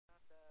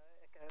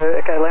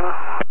Echo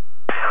Lima.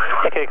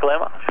 Echo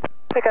Lima.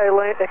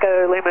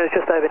 Echo Lima is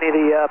just over near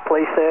the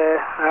police there.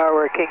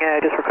 We're King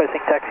Air, just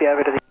requesting taxi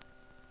over to the...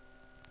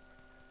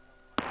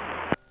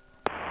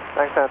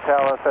 Bankstown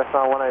Tower,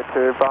 Cessna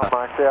 182, Bravo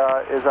Mike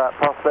Sierra is at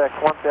Prospect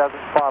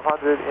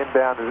 1500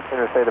 inbound in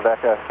receipt of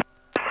Echo.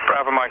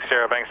 Bravo Mike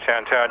Sierra,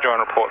 Bankstown Tower, join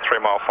report 3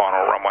 mile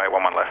final, runway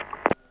 11 left.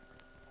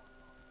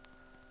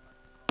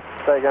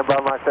 Say again,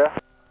 Bravo Mike Sierra.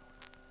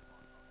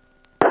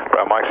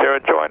 Bravo Mike Sierra,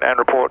 join and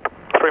report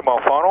 3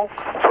 mile final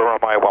for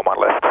runway 11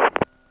 left.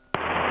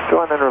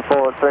 Join and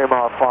report 3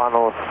 mile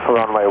finals for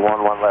runway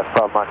 11 left,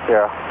 Bravo Mike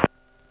Sierra.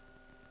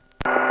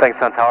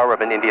 Bankstown Tower,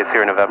 Robin India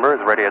Sierra November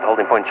is ready at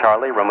holding point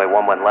Charlie, runway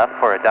 11 left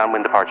for a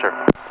downwind departure.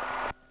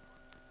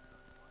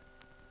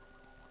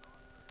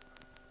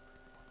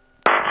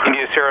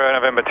 India Sierra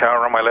November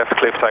Tower, runway left,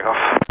 clear for takeoff.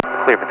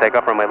 Clear for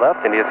takeoff, runway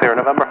left, India Sierra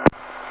November.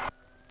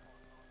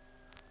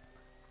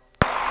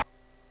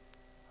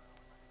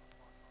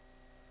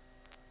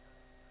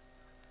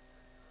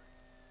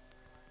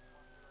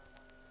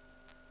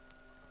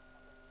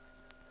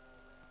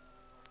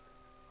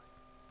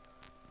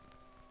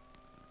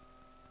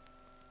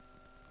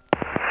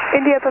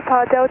 India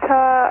Papa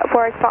Delta,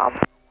 Warwick Farm.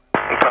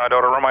 Papa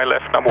Delta, runway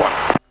left, number 1.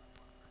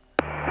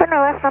 Runway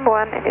left, number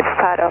 1, India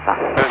Papa Delta.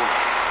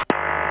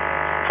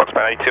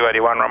 Foxbat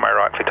 8281, runway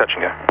right, clear touch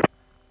and go.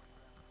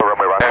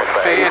 Runway right,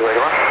 Foxbat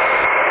 8281.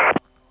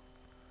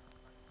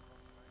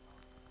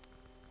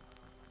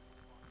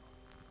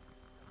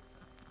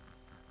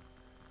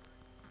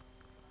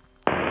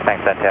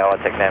 Bankstown Tower,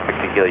 TechNam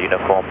Victor Kilo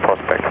Uniform,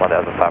 Prospect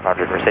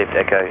 1500, received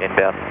Echo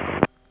inbound.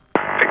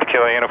 Victor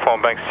Kilo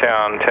Uniform,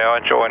 Bankstown Tower,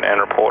 join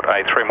and report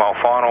a 3 mile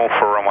final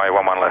for runway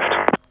 11 left.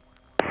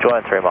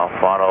 Join 3 mile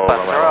final.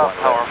 Buttons are up,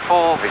 power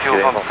full,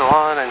 fuel pump still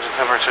on, engine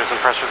temperatures and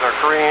pressures are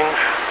green.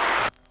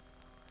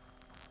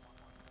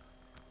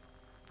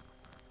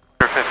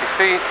 50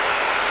 feet.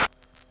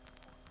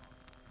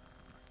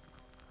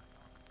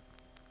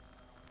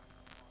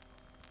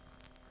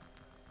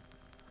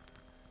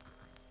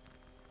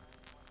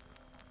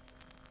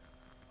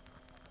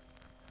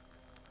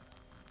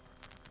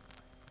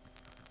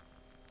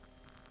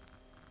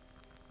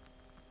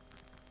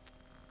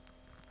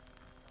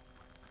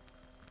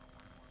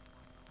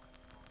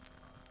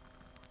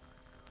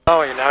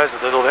 Oh, your nose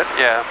a little bit.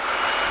 Yeah.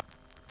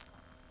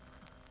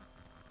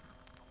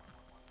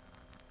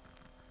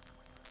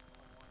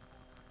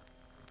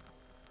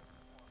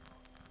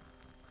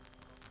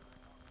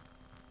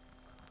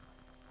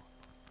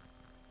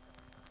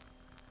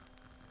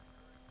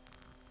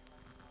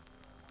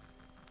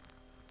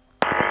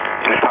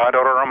 Papa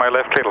Delta, runway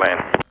left, clear to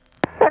land.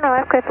 Runway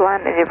left, clear to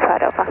land, India Papa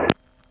Delta.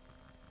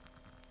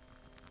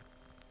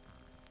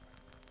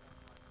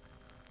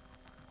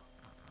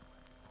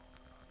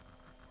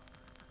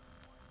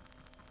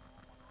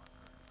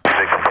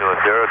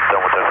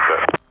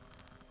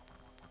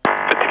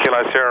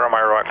 Kilo Sierra,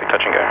 runway right, clear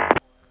touch and go.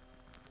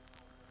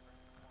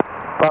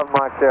 Bravo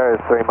Mike Sierra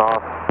is 3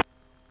 miles.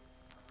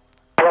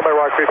 Runway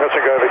right, clear touch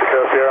and go, Victor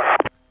Kilo Sierra.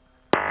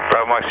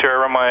 Bravo Mike Sierra,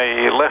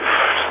 runway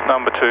left,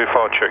 number 2,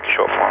 follow Cherokee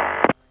short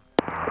flying.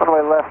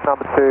 Runway left,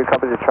 number 2,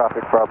 copy the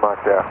traffic, Bravo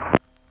Mike Sierra.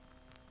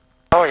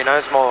 Oh, your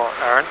nose more,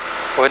 Aaron.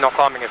 We're not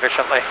climbing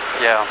efficiently.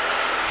 Yeah.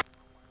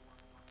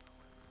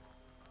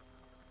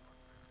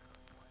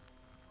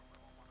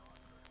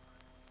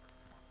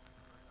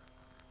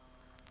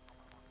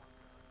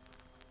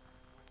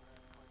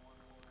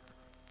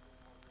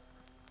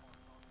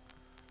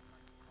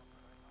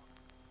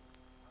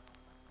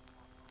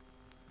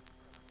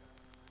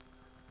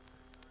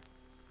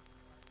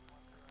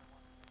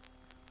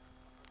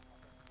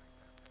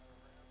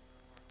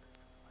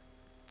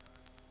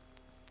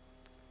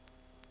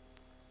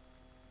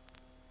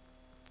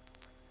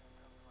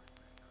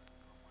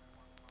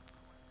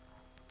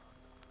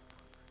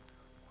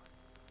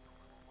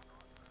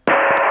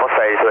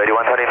 Foxbat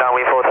 8281, turning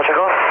downwind for touch and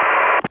go.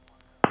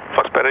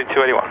 Foxbat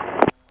 8281.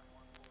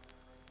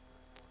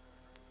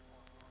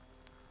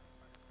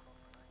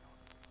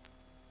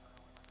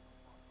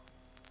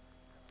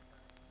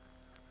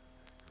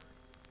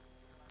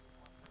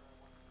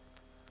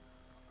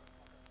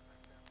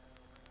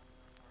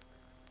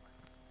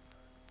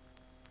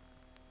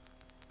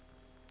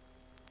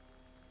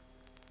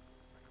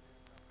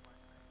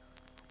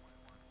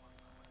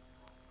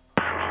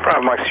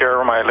 Bravo Mike Sierra,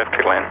 runway left,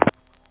 clear to land.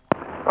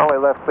 Runway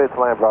left, clear to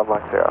land, Bravo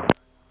Mike Sierra.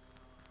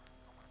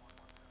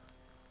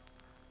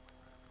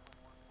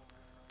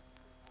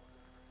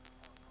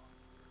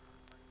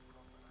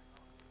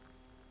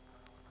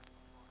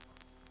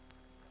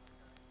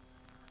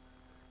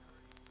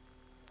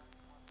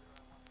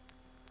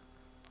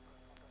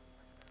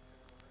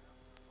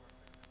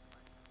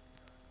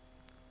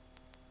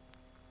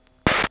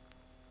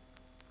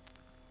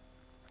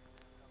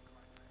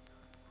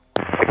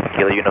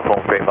 Kilo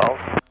Uniform, 3 miles.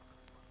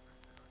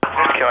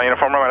 Kilo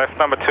Uniform, runway left,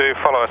 number 2,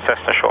 follow a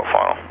Cessna short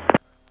final.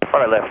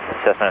 Runway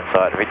left, Cessna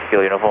inside, Victor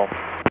Kilo Uniform.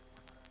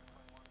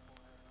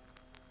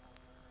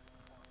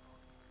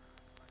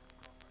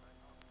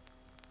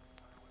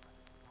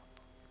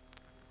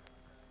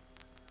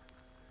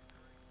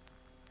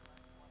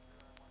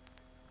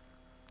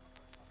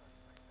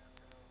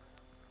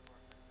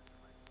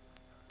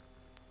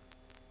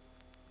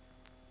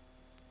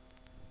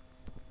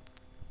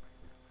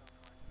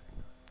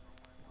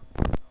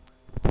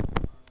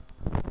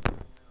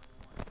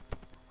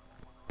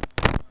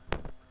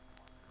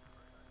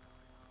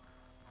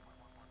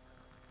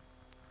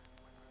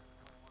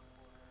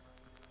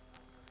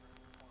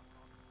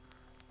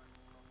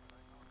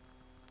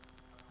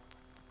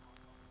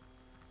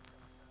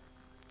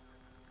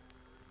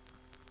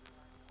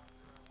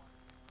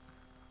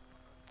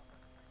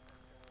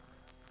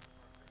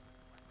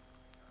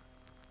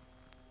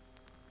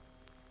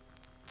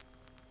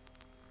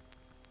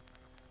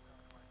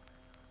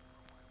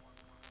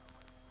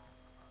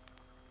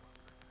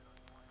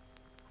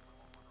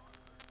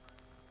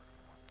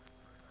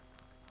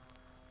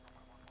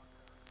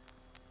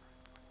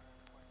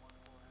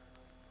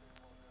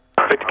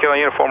 Kilo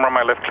uniform,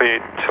 runway left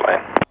cleared to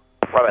land.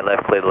 Runway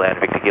left, clear to land,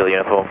 Victor Kilo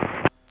uniform.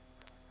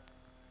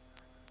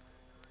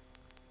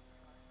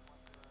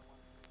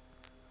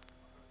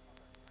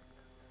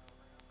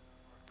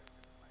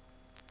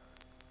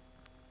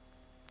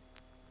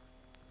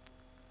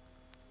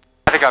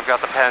 I think I've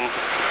got the pen.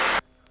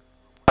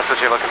 That's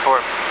what you're looking for.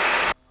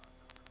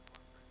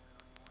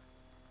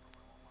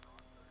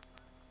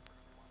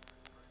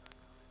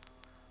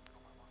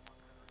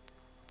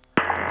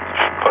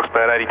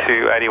 Foxbat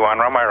 82, 81,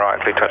 runway right,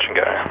 clear touch and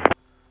go.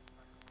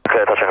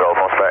 Clear touch and go,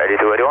 Foxbat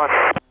 82, 81.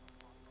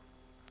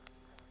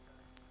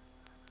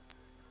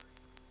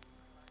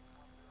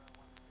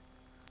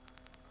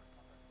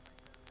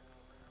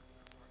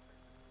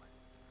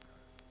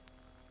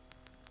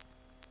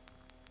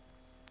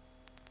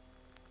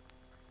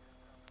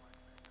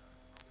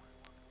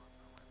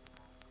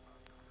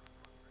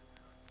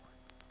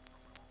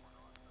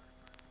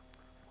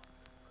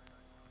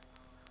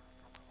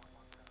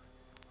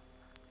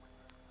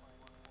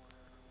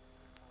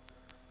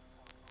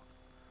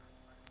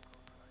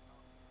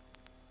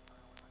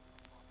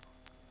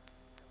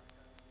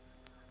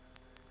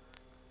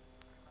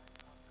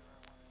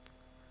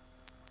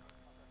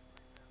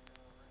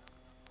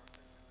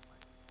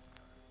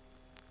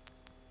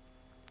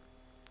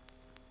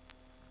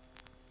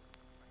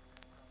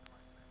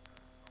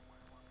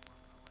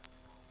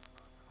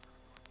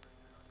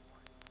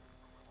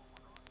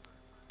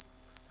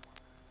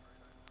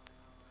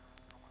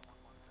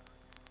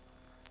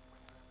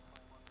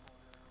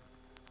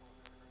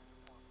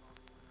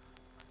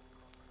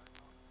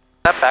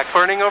 Is that back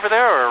burning over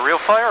there, or a real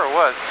fire, or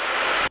what?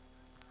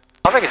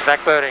 I think it's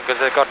back burning because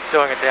they've got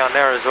doing it down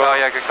there as well. Oh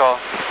yeah, good call.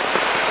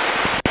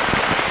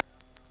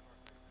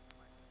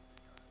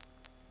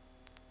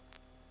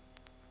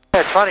 Yeah,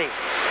 it's funny.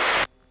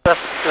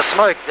 The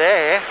smoke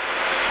there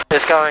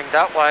is going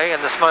that way,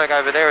 and the smoke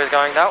over there is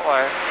going that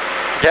way.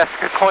 Yes,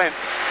 good point.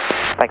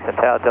 Thanks, and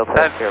Tower Delta.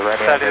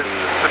 That is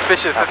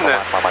suspicious, isn't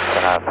it? For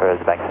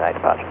the Banks 8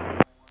 departure.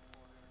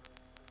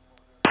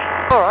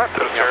 Alright.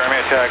 Jeremy,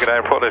 Tower, good day,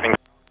 report leaving.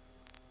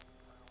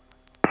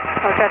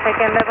 Okay,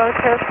 taking level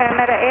 2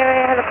 perimeter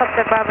area,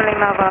 helicopter Bravo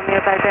Lima,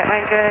 Romeo by jet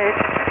range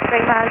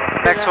 3 miles.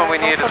 Next one we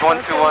need is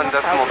 121.2.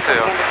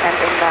 And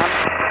inbound.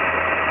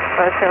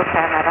 Bravo 2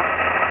 perimeter.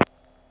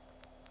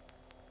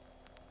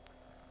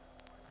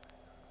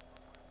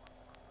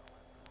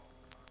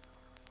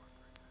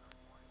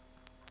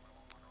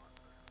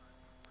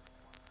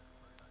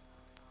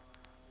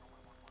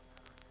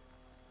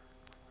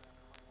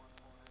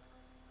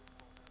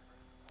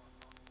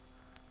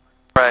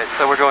 Right,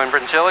 so we're going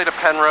Bringelly to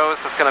Penrose.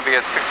 That's going to be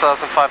at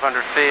 6,500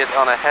 feet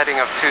on a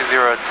heading of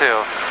 202.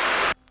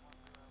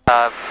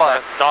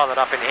 But Dial it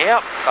up in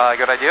here.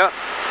 good idea.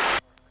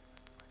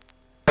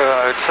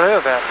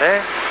 202 about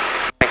there.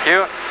 Thank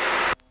you.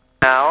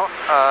 Now,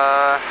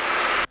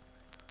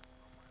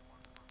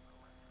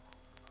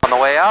 on the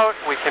way out,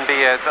 we can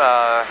be at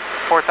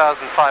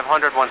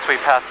 4,500 once we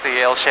pass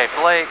the L-shaped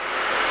lake.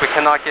 We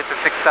cannot get to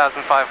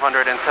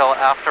 6,500 until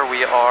after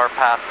we are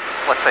past,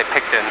 let's say,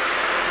 Picton.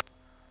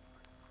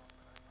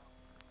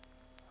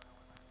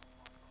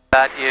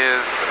 That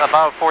is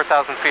about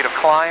 4,000 feet of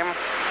climb.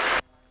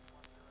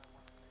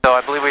 So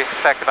I believe we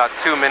expect about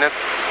 2 minutes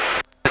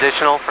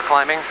additional for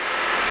climbing.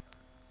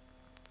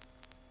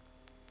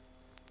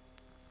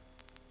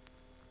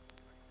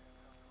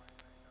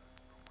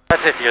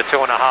 That's if you're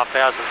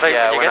 2,500 feet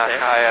Yeah, when you get there.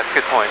 that's a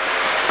good point.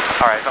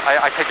 Alright,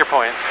 I take your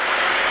point.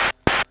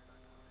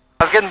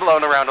 I was getting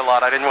blown around a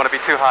lot. I didn't want to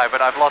be too high,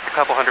 but I've lost a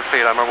couple hundred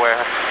feet, I'm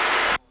aware.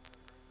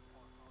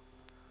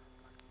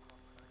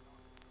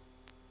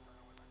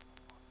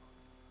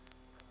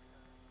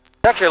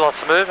 It's actually a lot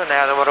smoother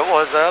now than what it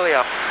was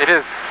earlier. It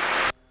is.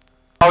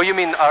 Oh, you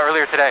mean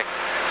earlier today?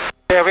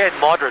 Yeah, we had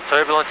moderate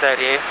turbulence out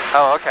here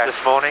Oh, okay.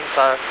 this morning,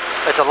 so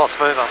it's a lot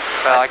smoother.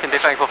 Well, I can be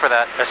thankful for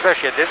that.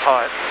 Especially at this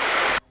height.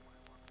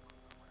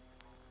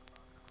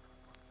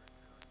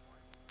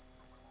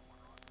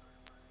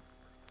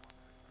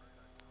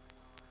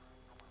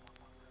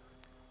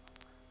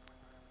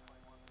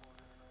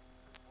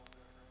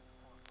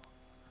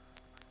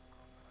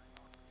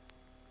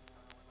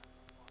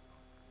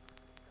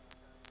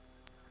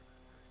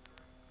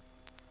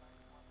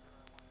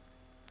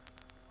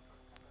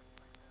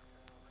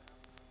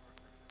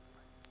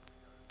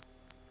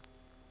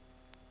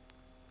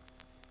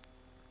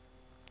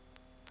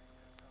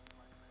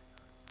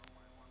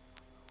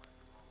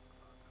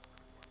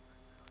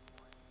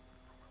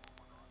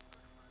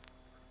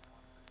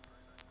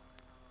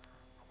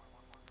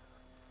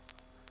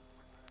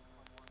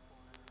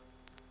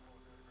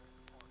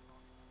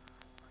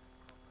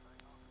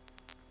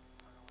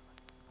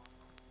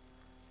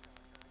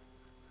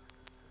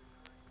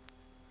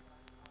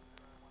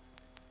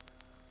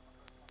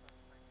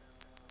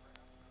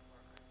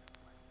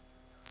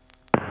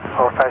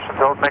 All stations,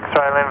 Old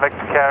Australian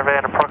Victor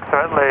Caravan,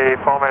 approximately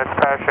 4 minutes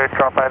parachute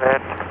drop overhead.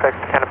 Expect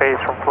canopies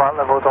from flight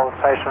levels, all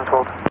stations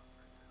will.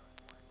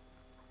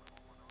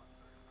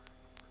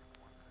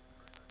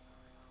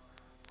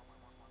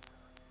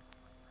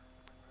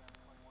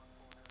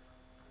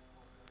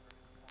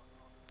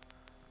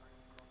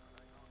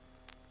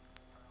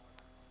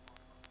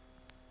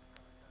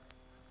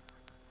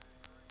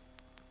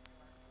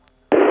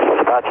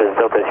 departures,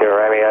 Delta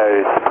Sierra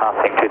Romeo,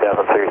 passing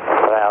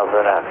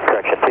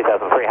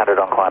 2,300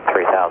 on climb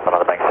 3,000 on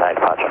the Bankstown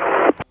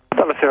departure.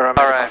 Delta Sierra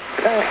Romeo. Alright,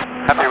 Okay.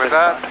 happy with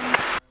that.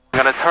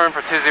 I'm going to turn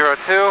for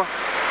 202.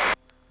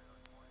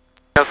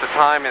 Note the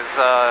time is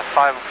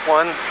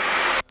 5:01.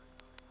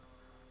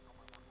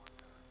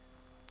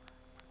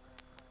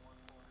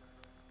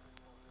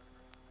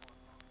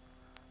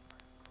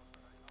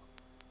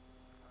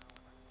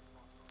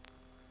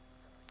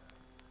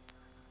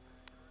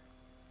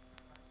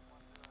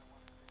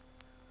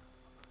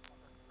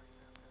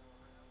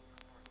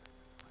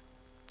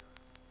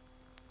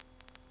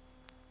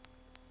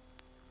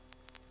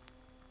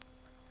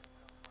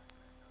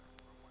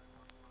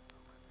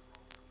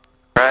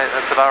 Right,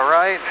 that's about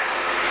right.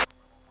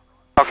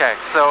 Okay,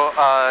 so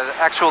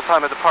actual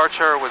time of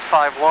departure was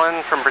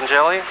 5:01 from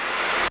Bringelly.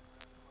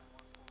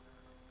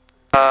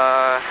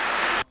 For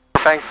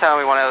Bankstown,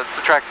 we want to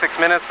subtract 6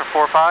 minutes for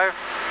 4:05.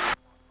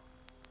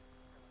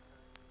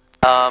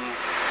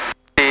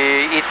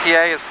 The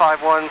ETA is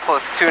 5:01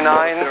 plus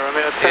 2:09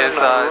 is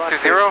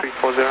 20.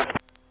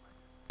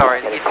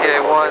 Sorry,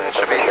 ETA 1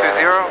 should be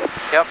 20.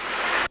 Yep.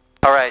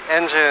 All right,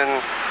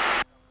 engine.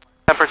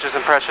 Temperatures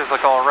and pressures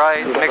look all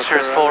right. Mixture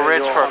is full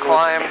rich for a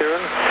climb. We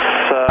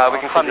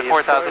can climb to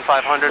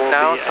 4,500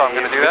 now, so I'm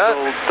going to do that.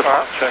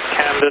 Departure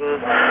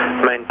Camden,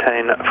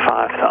 maintain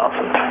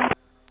 5,000.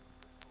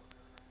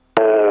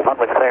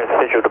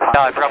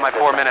 No, I forgot my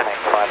 4 minutes.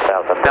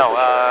 No,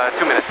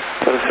 2 minutes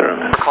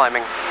for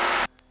climbing.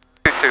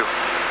 2-2.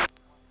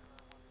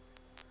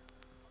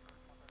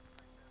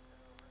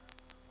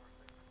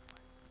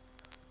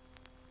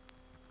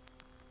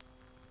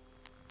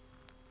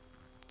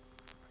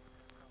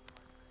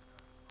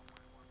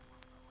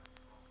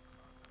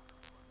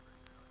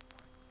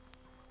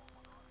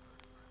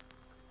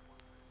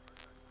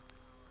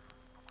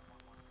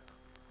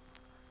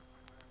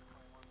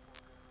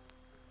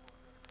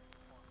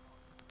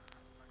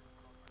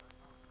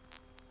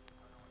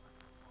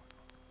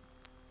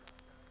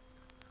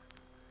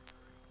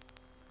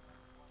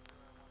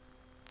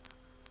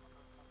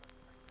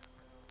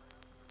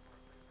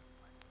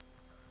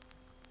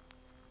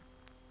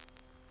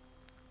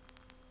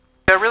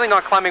 They're really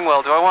not climbing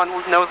well. Do I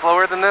want nose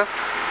lower than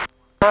this?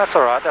 That's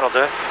alright, that'll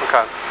do.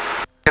 Okay.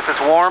 Guess it's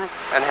warm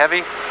and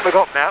heavy. We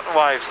got mountain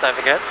waves, don't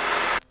forget.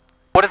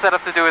 What does that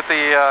have to do with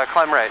the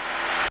climb rate?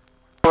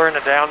 We're in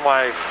a down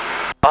wave.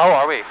 Oh,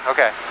 are we?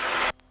 Okay.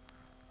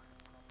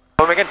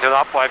 When we get to the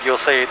up wave, you'll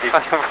see the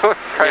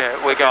yeah,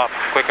 we go up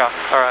quicker.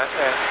 Alright,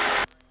 yeah.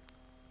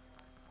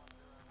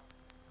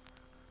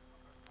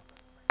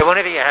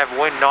 Whenever you have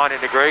wind 90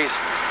 degrees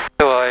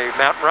to a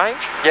mountain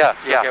range, Yeah,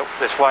 you yeah. get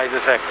this wave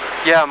effect.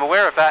 Yeah, I'm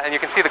aware of that, and you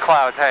can see the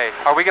clouds. Hey,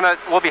 are we gonna,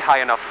 we'll be high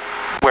enough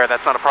where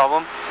that's not a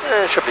problem?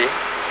 It should be.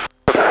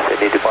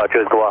 Any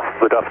departures,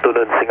 good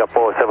afternoon,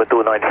 Singapore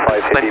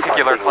 7295.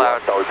 Lenticular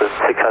clouds.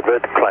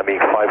 1,600, climbing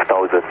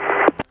 5,000.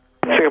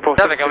 Singapore.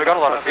 Don't think we got a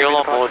lot of fuel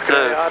on board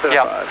too.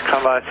 Yeah.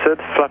 Climb by SID,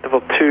 flight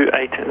level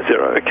 280.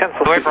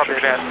 Cancel. We're probably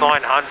about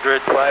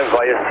 900, Climb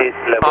via seat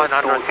level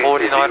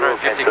 940,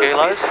 950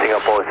 kilos.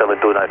 Singapore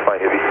 7295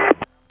 heavy.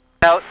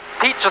 Now,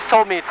 Pete just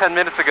told me 10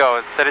 minutes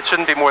ago that it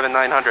shouldn't be more than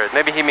 900.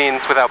 Maybe he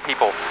means without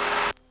people.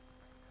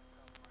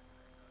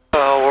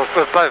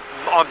 We're both,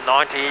 I'm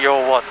 90,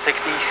 you're what,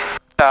 60s?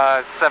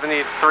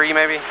 73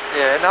 maybe?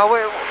 Yeah, no,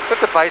 with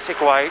the basic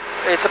weight,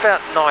 it's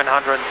about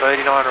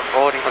 930,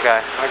 940.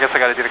 Okay, I guess I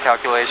gotta do the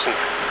calculations.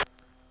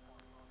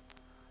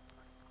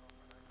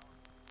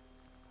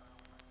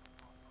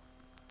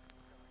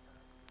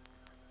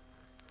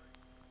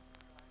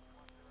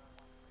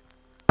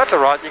 That's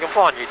alright, you can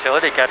fly in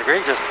utility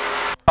category, just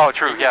Oh,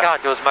 true, you yeah.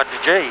 can't do as much as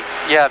G.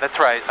 Yeah, that's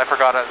right. I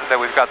forgot that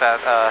we've got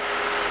that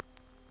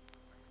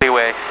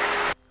leeway.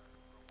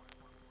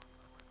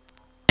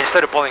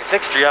 Instead of pulling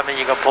 6G, I mean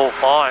you can pull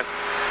 5.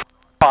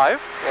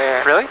 5?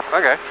 Yeah. Really?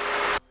 Okay.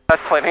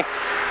 That's plenty.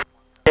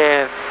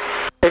 Yeah.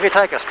 If you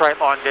take a straight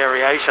line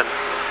variation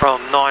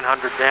from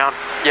 900 down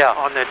Yeah.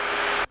 on the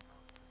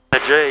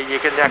G, you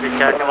can actually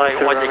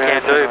calculate what you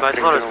can do, but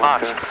it's not as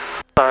much.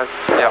 So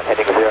Yeah.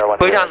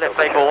 we don't let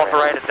people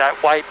operate at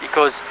that weight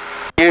because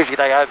usually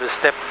they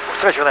overstep,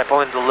 especially when they pull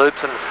into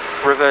loops and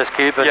reverse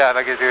cubit. Yeah,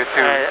 they could do it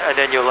too. And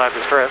then you'll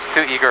overstress.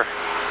 Too eager.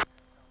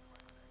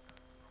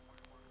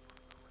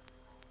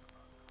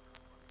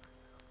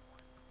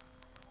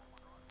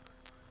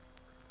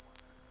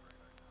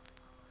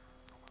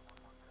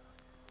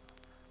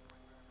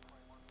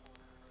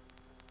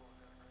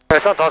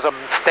 Sometimes a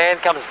Stan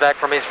comes back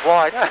from his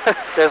flight,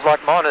 there's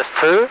like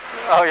 -2.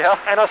 Oh yeah?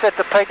 And I said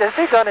to Pete, has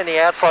he done any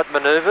outside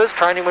manoeuvres,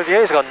 training with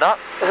you? He's gone, no.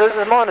 He says,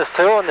 there's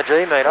 -2 on the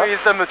G meter. Well,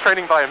 he's done the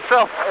training by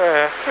himself.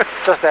 Yeah,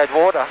 just add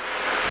water.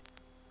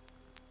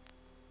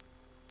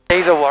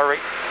 He's a worry.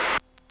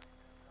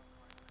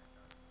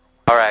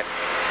 Alright.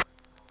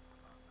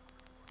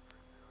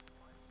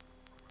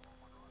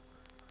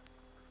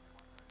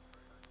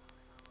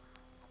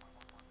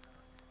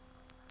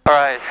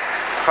 Alright.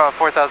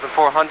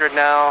 4,400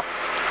 now.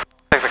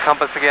 Check the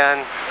compass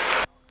again.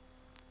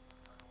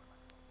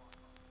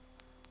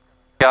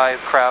 Guy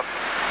is crap.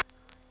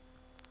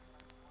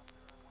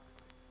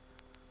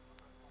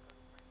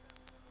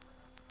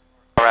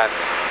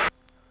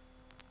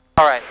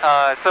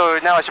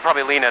 now I should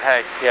probably lean it,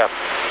 hey. Yeah.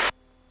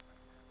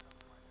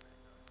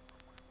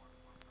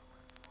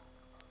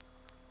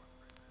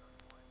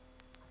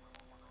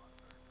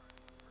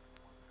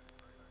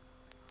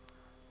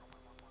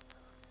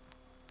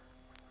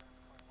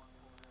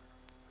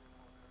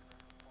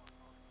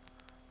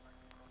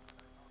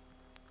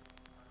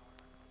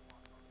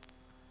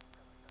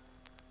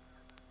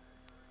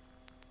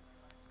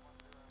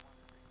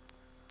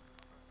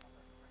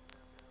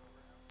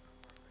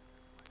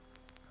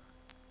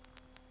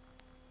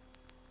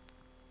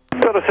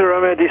 Delta Sierra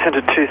Romeo, descent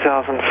at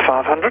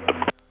 2,500.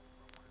 Descent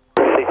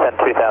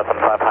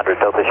 2,500,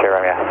 Delta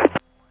Sierra Romeo.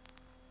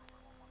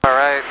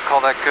 Alright,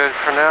 call that good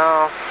for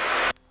now.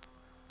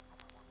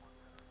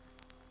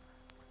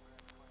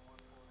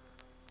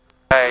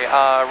 Okay,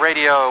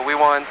 radio, we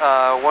want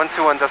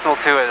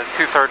 121.2 at a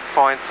 2/3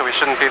 point, so we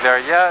shouldn't be there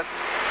yet.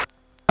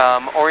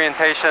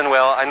 Orientation,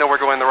 well, I know we're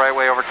going the right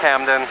way over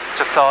Camden,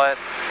 just saw it.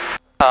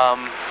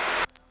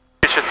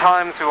 Future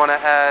times, we want to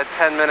add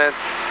 10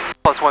 minutes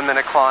plus 1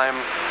 minute climb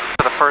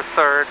for the first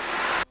third.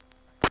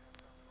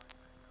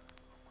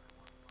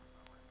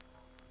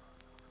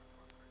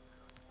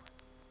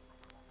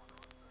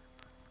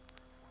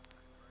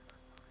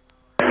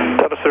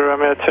 Delta Sierra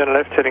Romeo, turn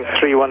left, heading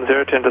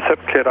 310 to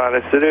intercept, cleared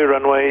ILS Zulu,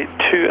 runway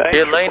 28.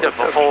 You leaned it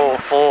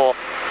for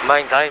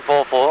maintain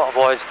 4-4,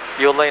 otherwise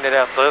you'll lean it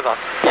out further.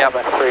 Yep.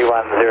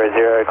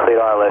 3100,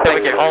 cleared ILS. Then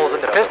we get holes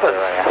in the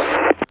pistons.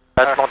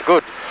 That's not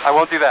good. I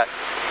won't do that.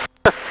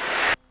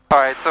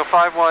 Alright, so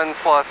 5-1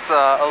 plus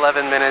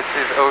 11 minutes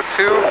is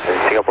 02.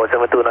 Singapore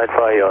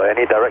 7295,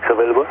 any directs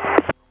available?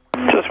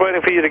 Just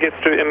waiting for you to get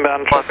through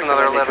inbound Plus traffic.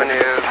 another 11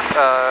 is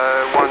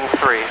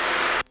 13.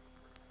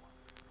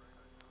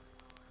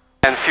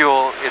 And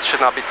fuel, it should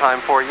not be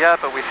time for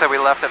yet, but we said we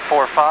left at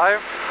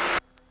 4-5.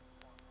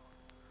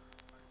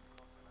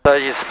 So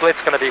your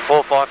split's going to be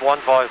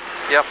 4-5-1-5.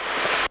 Yep.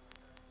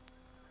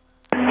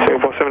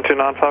 Singapore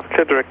 7295,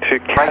 clear direct to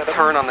Canada. Right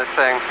turn on this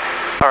thing.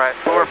 Alright,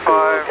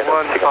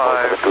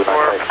 4-5-1-5,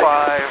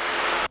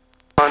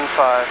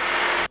 4-5-1-5.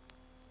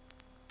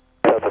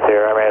 Delta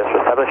Sierra Romeo is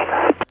established.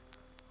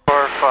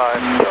 4-5.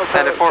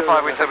 And at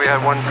 4-5 we said we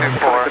had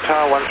 1-2-4.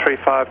 Qatar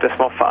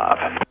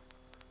 135.5.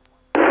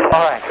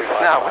 Alright,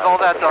 now with all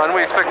that done,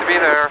 we expect to be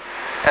there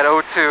at 02.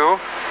 Is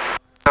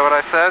that what I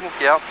said?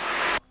 Yep.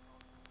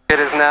 It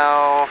is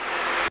now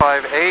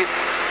 5-8.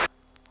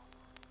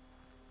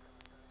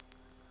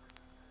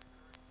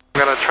 I'm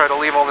gonna try to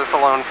leave all this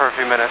alone for a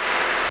few minutes.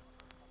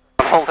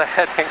 Hold the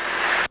heading.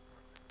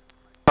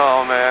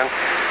 Oh man.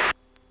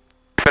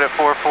 Keep it at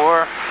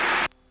 4-4.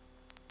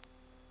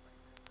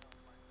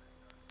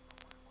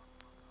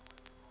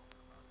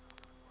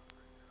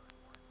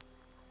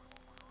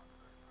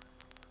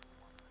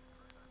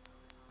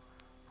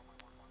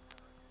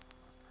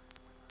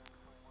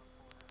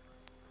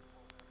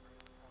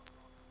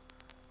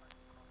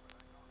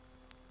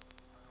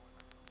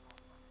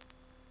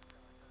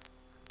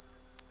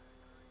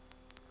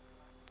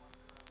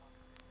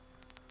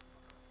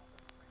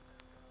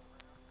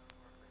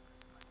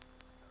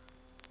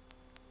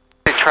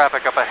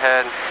 Traffic up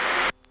ahead.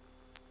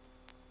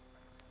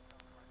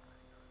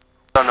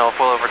 Don't know if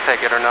we'll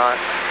overtake it or not.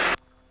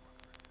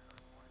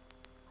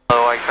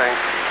 Low, I think.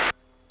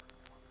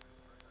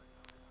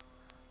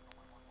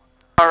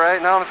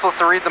 Alright, now I'm supposed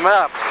to read the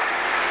map.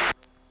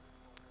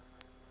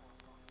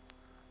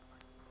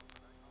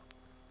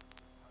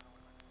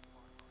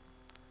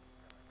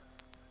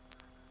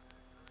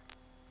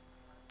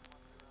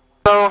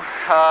 So,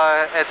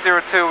 at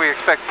 02 we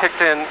expect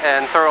Picton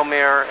and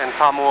Thirlmere and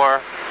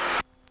Tamworth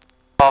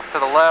off to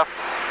the left.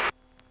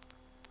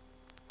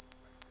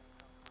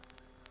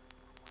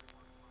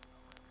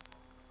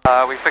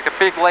 We expect a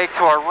big lake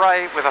to our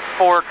right with a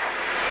fork,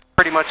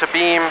 pretty much a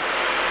beam.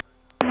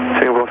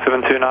 Singapore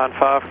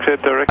 7295, clear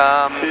direct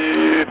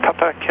to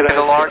Papa Kilo. And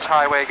a large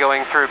highway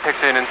going through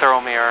Picton and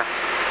Thirlmere.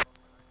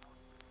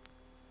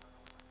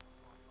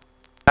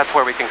 That's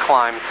where we can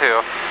climb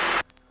too.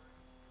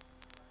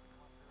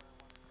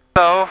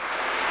 So,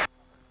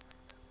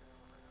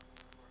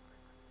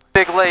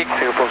 big lake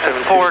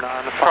and fork,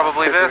 it's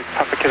probably this.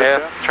 Yeah,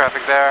 there's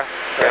traffic there.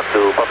 Yep.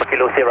 To Papa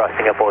Kilo Sierra,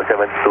 Singapore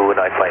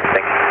 7295,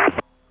 thanks.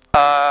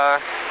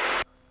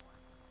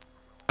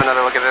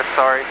 Another look at this,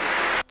 sorry.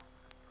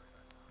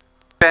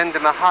 Bend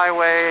in the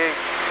highway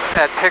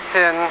at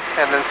Picton,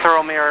 and then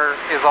Thirlmere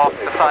is off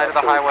the side of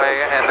the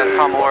highway, and then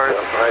Tamworth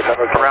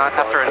around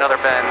after another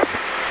bend.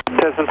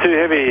 Desmond 2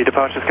 heavy,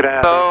 departures get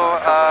out. So,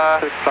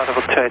 flight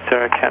level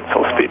chaser,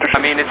 cancel speed. I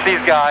mean, it's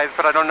these guys,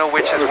 but I don't know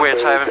which is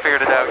which. I haven't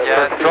figured it out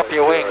yet. Drop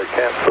your wing.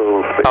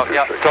 Oh,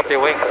 yeah. Drop your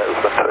wing.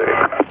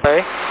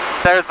 Hey?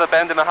 There's the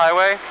bend in the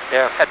highway.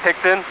 Yeah. At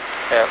Picton.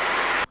 Yeah.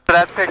 So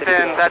that's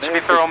Picton, that should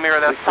be Thirlmere,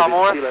 that's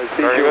Tamworth.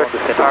 Very good.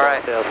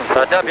 Alright.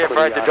 So don't be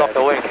afraid to drop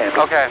the wing.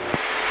 Okay.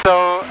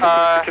 So,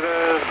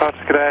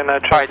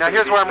 alright, now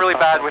here's where I'm really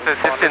bad with the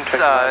distance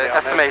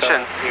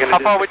estimation. How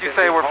far would you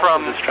say we're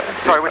from,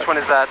 sorry, which one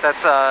is that?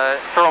 That's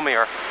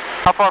Thirlmere.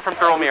 How far from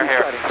Thirlmere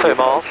here? 2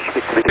 miles.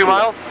 2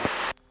 miles?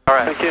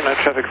 Alright. Thank you, no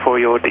traffic for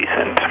your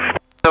descent.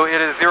 So it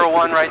is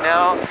 01 right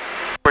now.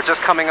 We're We're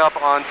just coming up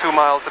on 2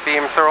 miles of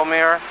beam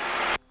Thirlmere.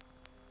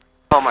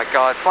 Oh my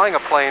god, flying a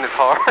plane is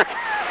hard.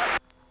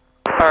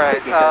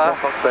 Alright,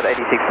 Foxtrot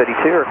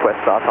 8632,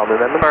 request start time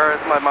amendment. where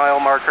is my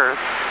mile markers?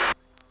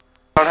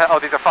 Oh,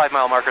 these are 5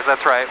 mile markers,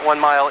 that's right. 1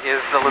 mile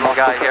is the little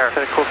guy here.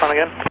 Cool time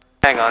again.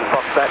 Hang on.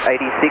 Foxtrot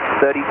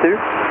 8632.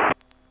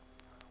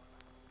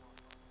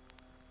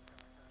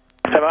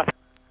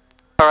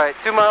 Alright,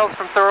 2 miles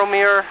from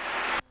Thirlmere.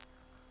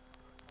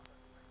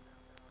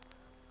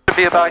 Should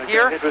be about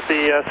here. Ahead with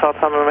the start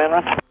time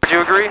amendment. Would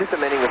you agree? Just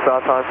amending the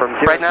start time from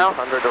Right now?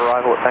 0600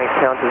 arrival at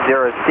Bankstown to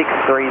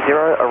 0630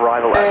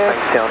 arrival at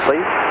Bankstown,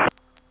 please.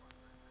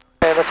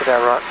 Yeah, that's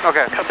about right.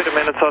 Okay. Copy the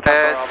minute start time.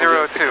 At 02.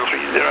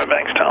 30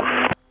 Bankstown.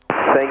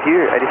 Thank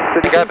you.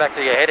 8632. Go back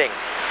to your heading.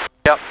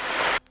 Yep.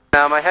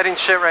 Now my heading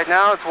shit right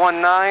now is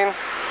 19.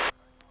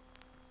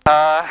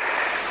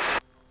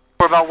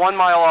 We're about 1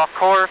 mile off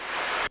course.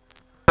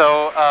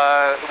 So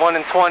 1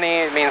 and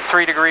 20 means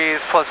 3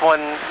 degrees plus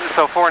 1,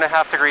 so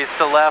 4.5 degrees to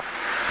the left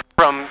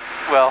from,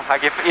 well,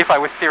 if I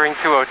was steering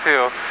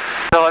 202.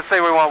 So let's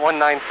say we want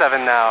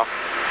 197 now.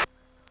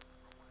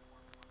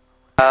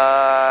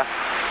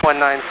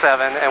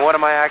 197, and what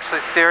am I actually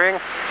steering?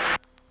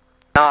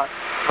 Not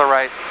the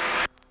right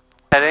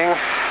heading.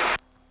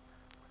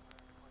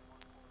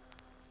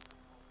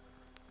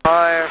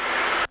 5.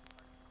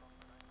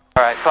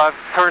 Alright, so I've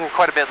turned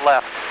quite a bit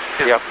left.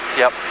 Yep.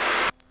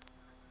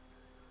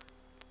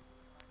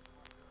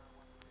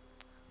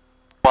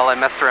 While I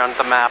messed around with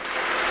the maps.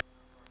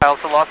 I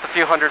also lost a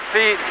few hundred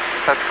feet.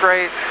 That's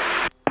great.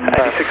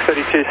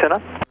 8632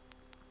 center.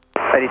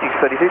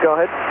 8632, go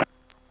ahead.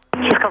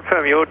 Just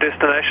confirm your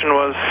destination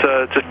was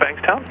just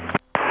Bankstown?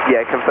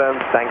 Yeah, confirmed.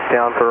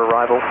 Bankstown for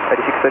arrival.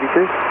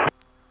 8632.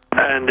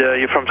 And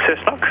you're from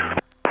Cessnock?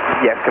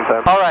 Yes,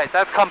 confirmed. Alright,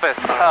 that's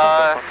compass.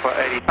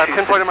 I've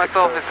pinpointed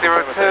myself at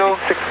 02.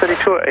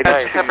 632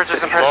 Engine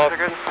temperatures and pressures are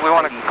good. We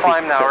want to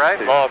climb now, right?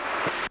 Log.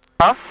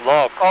 Huh?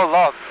 Log. Oh,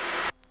 log.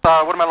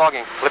 What am I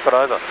logging? Flip it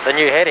over. The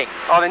new heading.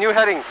 Oh, the new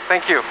heading.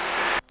 Thank you.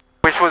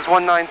 Which was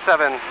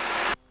 197.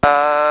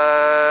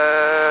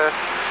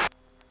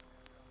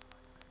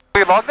 Do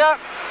we log that?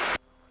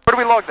 Where do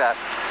we log that?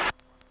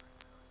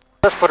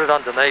 Just put it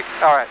underneath.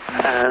 Alright.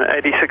 And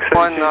 8632.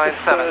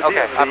 197.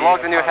 Okay, I've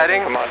logged the new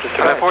heading. I'm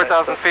at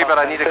 4,000 feet, but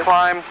I need to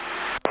climb.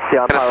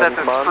 Yeah, I'm gonna set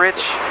this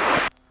switch.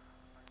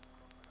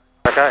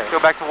 Okay. Go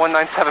back to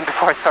 197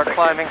 before I start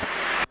climbing.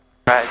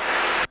 Alright.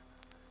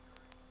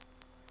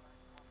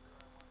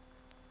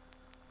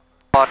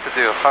 A lot to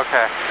do.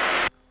 Okay.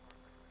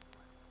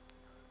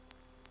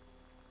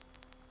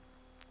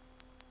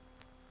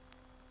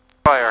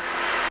 Fire.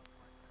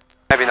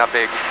 Maybe not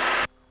big.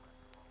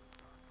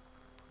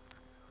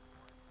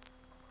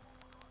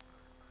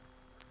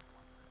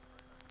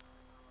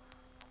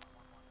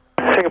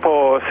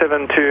 Singapore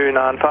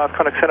 7295,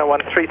 contact center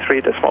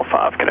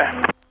 133.5, good day.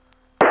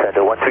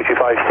 Center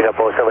 1225,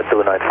 Singapore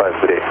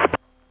 7295, good day.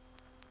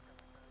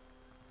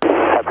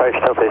 Approach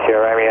Delta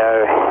Sierra Romeo,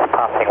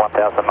 passing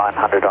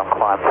 1,900 on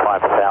climb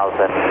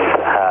 5,000,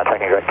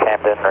 tracking direct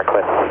Camden,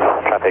 request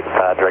traffic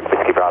direct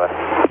Whiskey Bravo.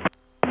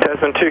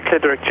 2002, clear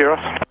direct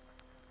Gyros.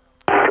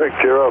 Direct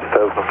Gyros,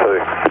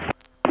 2002.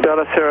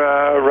 Delta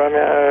Sierra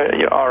Romeo,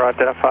 you are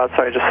identified,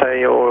 sorry, just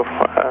say your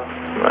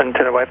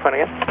antenna waypoint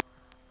again.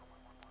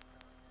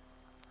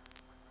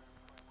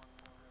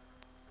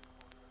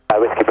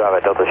 Whiskey Bravo,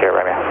 Delta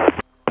Sierra Romeo.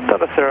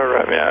 Delta Sierra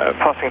Romeo,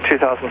 passing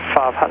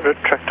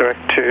 2,500, track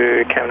direct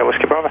to Camden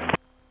Whiskey Bravo.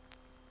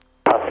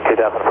 Passing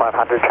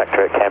 2,500, track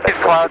direct Camden. These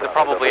clouds are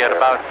probably at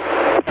about,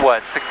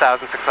 what,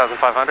 6,000,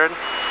 6,500?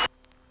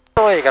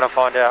 Oh, you're going to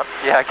find out.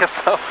 Yeah, I guess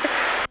so.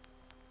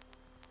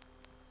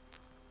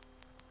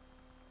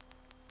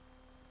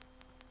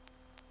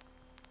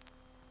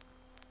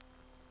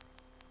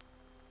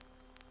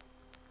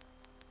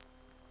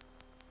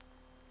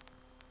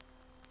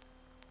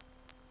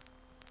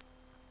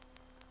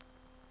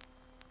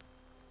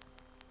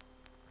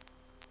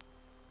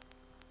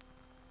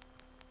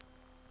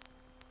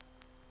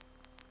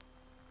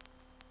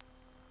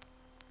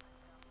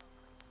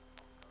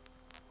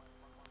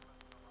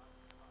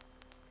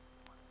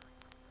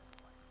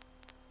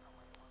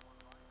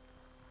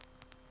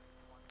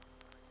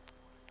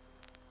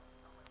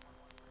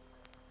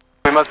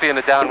 We must be in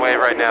a down wave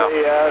right now.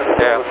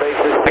 Yeah.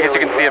 I guess you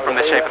can see it from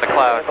the shape of the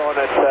clouds.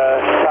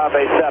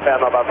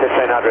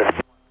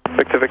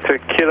 Victor Victor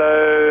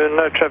Kilo,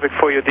 no traffic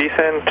for your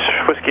descent.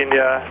 Whiskey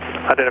India,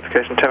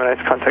 identification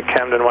terminates, contact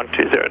Camden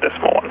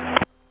 120.1.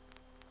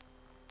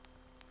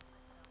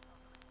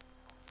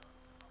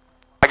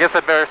 I guess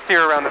I'd better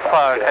steer around this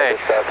cloud. Hey.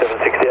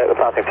 768, we're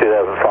passing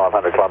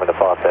 2,500, climbing to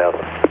 5,000.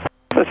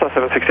 This is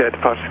 768,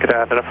 departures get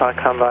identified,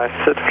 climb by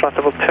SID, flight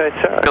level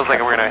 280. Feels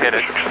like we're going to hit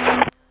it.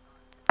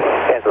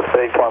 Cancel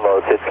speed, climb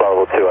level SID, flight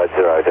level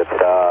 280, that's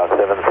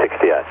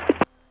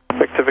 768.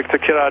 Victor Victor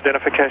Kilo,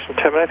 identification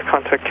terminates,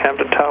 contact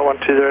Camden Tower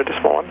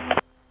 120.1.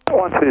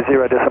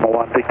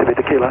 120.1, Victor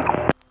Victor Kilo.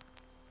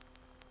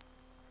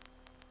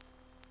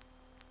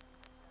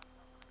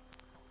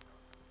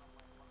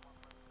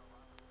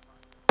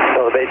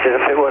 So the Beaches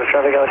and Pitwater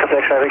traffic, helicopter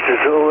X-ray Victor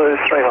Zulu,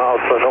 3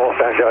 miles to the north,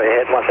 don't go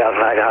ahead,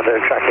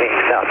 1,800, tracking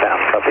southbound,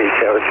 copy,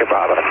 Sierra Whiskey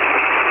Bravo.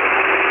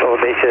 All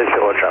Beaches,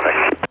 Pitwater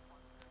traffic.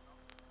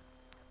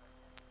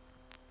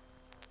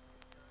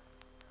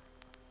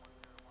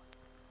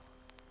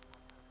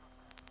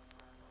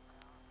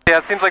 Yeah,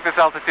 it seems like this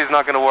altitude is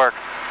not going to work.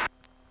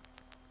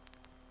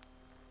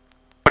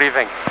 What do you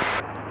think?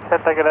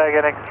 Take it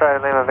again, X-ray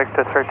Lima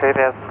Victor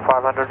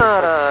 13,500.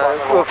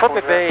 We'll probably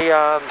be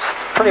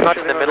pretty much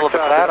in the middle of the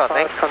cloud, I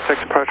think.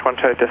 Contact approach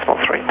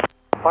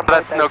 12.3.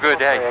 That's no good,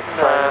 hey.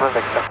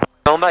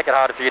 It'll make it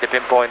harder for you to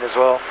pinpoint as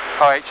well.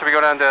 Alright, should we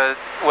go down to,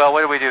 well,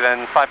 what do we do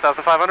then?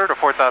 5,500 or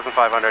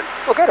 4,500?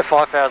 We'll go to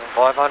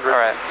 5,500.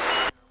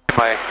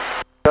 Alright.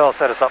 That'll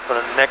set us up for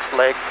the next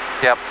leg.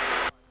 Yep.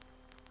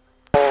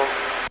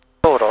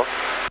 Sort of.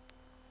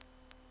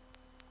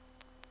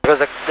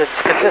 Because it's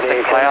a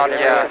consistent cloud.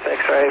 Yeah.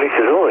 X-ray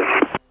Victor Zulu.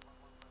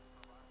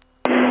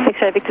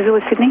 X-ray Victor Zulu,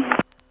 Sydney.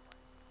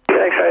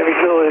 X-ray Victor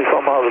Zulu is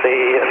 1 mile to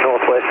the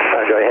northwest,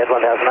 go ahead,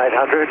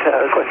 1,800,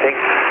 requesting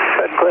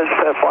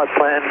flight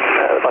plan,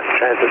 would like to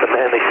transit the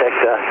Manly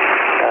sector.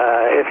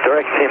 If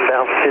direct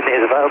inbound from Sydney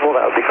is available,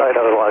 that would be great,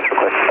 otherwise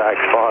request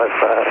X5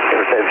 to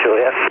receive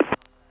Juliet.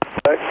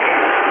 Okay.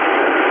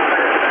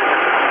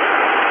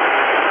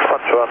 1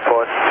 to 1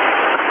 point.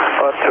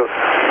 1 to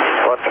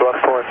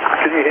 1 point.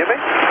 Can you hear me?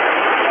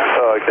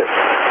 Oh, okay.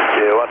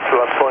 Yeah, 1 to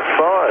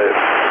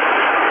 1.5.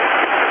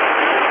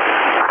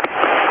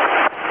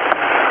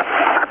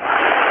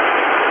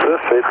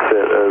 This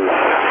headset is...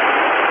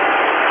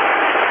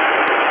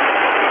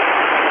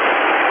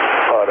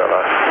 I don't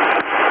know.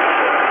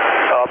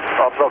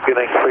 I'm not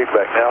getting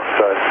feedback now,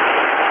 so...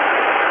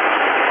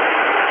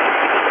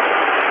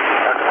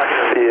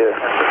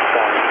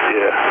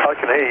 Yeah, I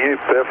can hear you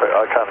perfect. I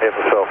can't hear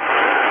myself.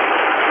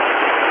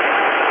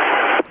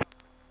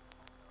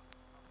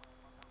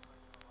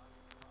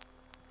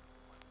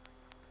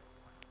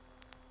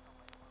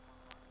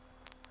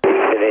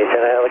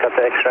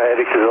 Helicopter X-ray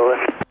Victor Zulu.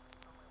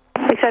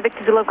 X-ray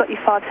Victor Zulu, I've got you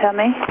 5, tell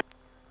me.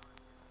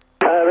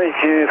 Read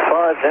you 5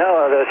 now.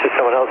 There was just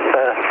someone else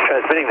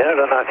transmitting there. I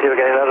don't know if you were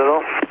getting that at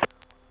all.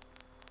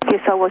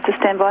 Yes, I was, just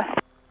stand by.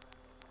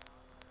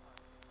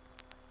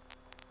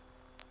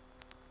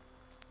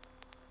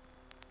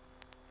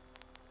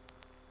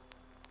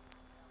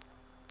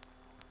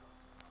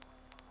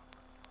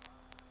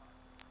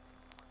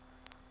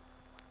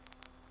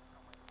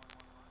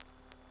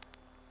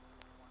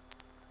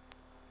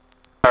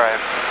 Alright.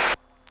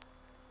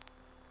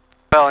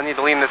 Well, I need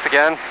to lean this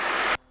again.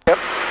 Yep.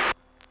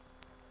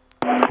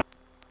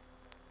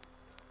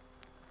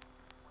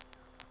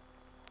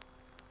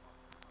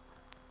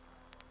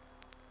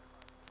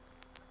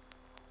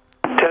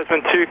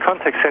 Tasman 2,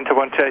 contact centre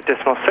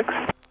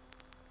 128.6.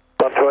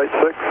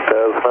 1286,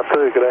 Tasman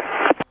 2, good day.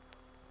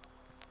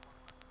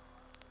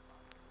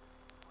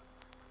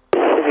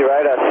 City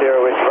radar, Sierra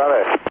Whiskey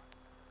Bravo.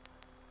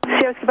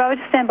 Sierra Whiskey Bravo,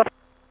 just stand by.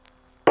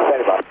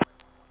 Stand by.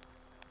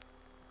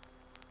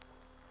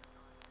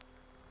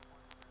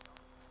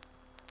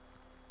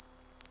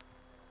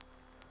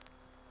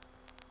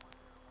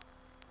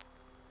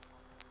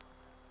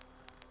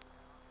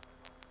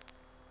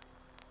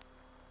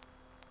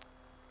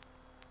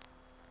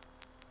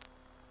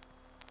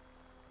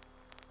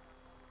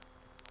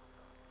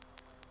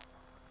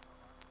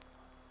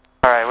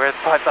 Alright, we're at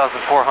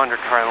 5,400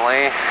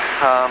 currently.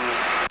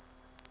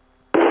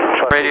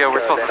 Radio, we're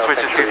supposed to switch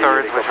at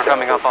 2/3, which we're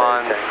coming up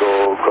on.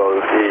 Go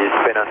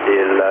spin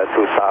until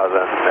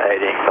 2000,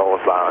 heading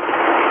northbound,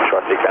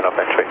 shortly kind of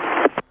entry.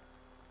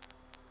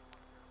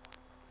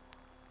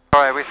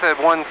 Alright, we said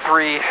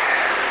 1-3.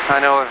 I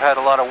know we've had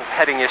a lot of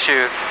heading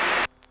issues.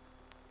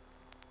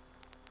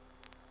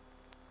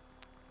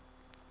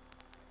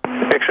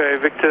 X-ray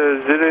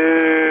Victor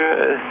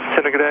Zulu,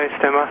 Senegal,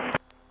 Stemmer.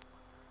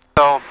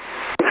 So,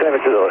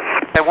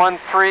 at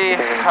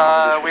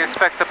 1-3, we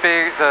expect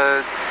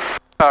the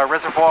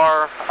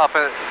reservoir up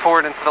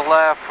forward and to the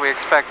left. We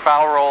expect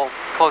bow roll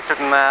closer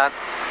than that.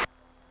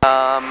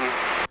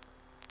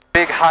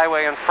 Big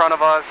highway in front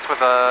of us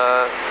with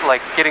a,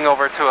 like, getting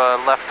over to a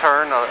left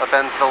turn, a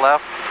bend to the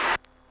left.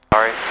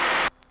 Sorry.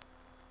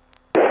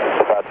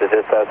 About to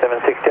just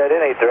 768,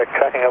 any direct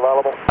tracking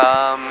available?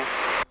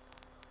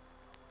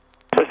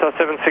 Just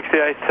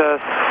 768,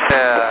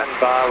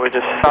 yeah. we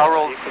just... Bow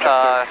rolls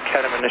off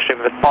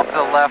to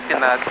the left in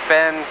that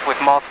bend with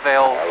Moss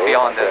Vale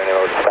beyond it.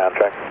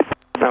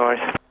 No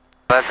worries.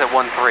 That's at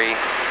 1-3.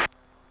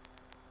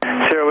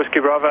 Sierra Whiskey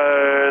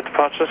Bravo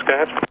departures, go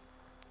ahead.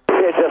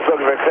 Yeah, just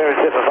looking for clearance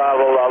if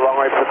available, long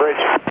way to the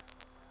bridge.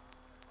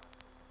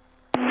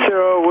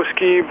 Sierra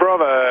Whiskey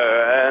Bravo,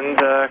 and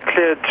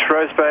cleared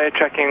Rose Bay,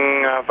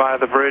 tracking via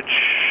the bridge,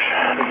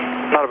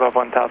 not above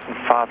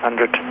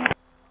 1,500.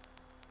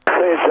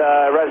 Cleared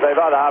Rose Bay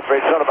via the half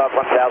bridge, not above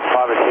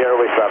 1,500, Sierra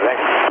Whiskey Bravo,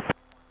 thanks.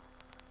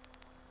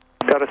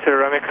 Got a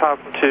Sierra Romeo, climb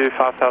to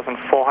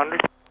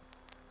 5,400.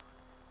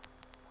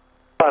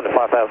 Climb to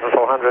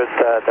 5,400,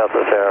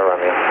 Delta Sierra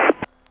Romeo.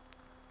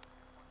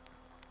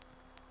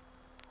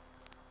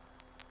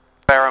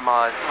 Bear in mind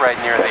Berrimah right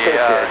near the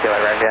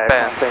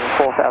bend.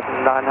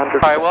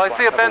 4,900. Alright, well I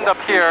see a bend up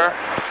here,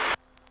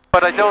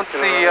 but I don't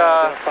see,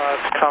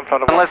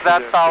 unless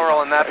that's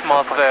Bowral and that's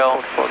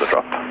Mossvale.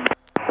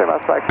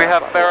 We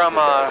have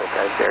Berrimah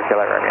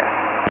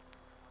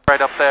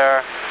right up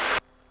there.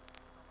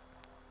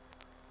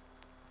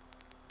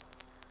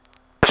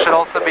 There should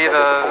also be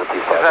the,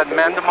 is that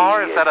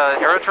Mandamar? Is that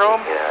an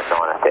aerodrome?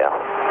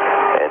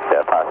 Yeah, and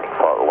passing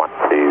for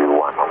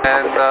 121.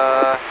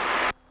 And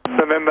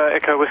November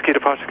Echo Whiskey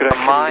departure. a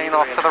mine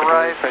off to the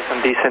right.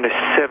 Descent is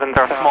 7.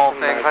 There are small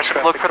things. I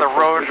should look for the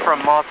road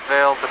from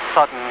Mossvale to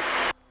Sutton.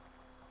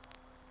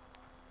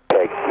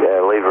 Okay,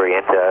 leave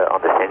re-enter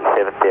on descent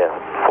 7 there,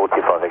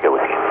 425 Echo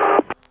Whiskey.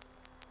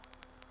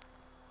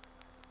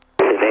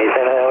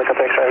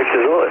 Helicopter X-ray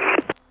Victor Zulu.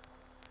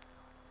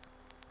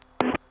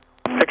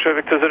 X-ray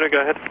Victor Zulu, go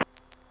ahead.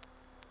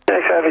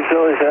 X-ray Victor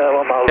Zulu is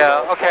 1 mile.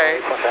 Yeah, okay.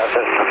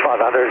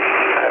 1,500.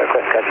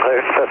 Request code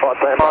clear. So flight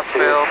plan.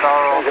 Mossvale,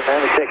 Bowral.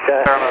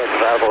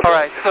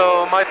 Alright,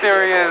 so my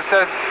theory is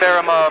that's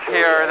Berrimah up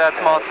here, that's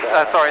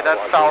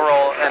that's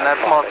Bowral, and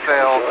that's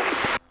Mossvale.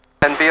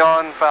 And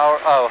beyond Bowral,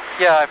 oh,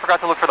 yeah, I forgot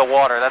to look for the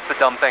water, that's the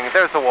dumb thing.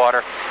 There's the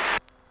water.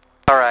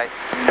 Alright.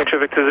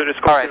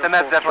 Alright, then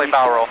that's definitely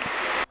Bowral.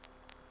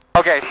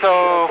 Okay,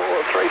 so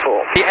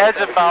the edge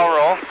of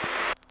Bowral,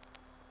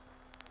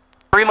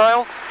 3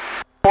 miles?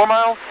 4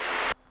 miles?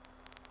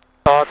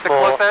 Oh, it's The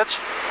more. close edge?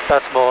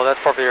 That's more. That's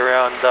probably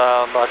around,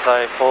 I'd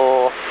say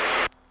 4,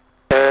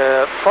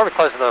 probably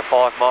closer to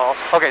 5 miles.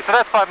 Okay, so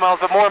that's 5 miles,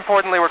 but more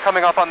importantly, we're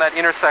coming up on that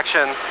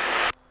intersection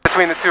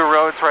between the two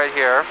roads right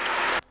here.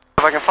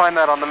 If I can find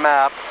that on the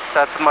map,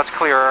 that's much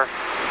clearer.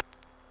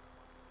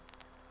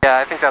 Yeah,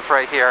 I think that's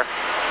right here.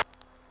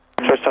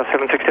 First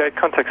 768,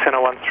 contact center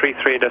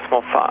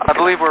 133.5. I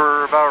believe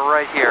we're about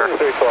right here.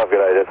 35,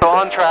 good day. So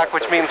on track,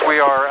 which means we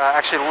are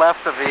actually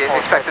left of the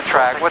expected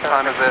track. What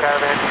time is it?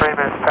 3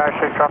 minutes,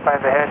 parachute drop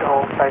overhead,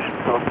 all stations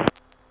booked.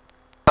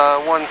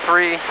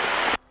 13.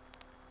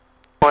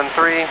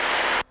 13.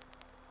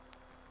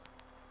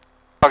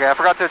 Okay, I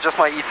forgot to adjust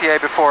my ETA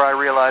before I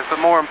realized, but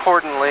more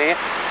importantly,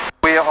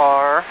 we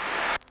are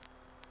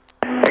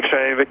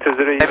X-ray Victor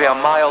Zulu. maybe a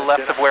mile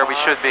left of where we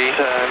should be.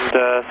 And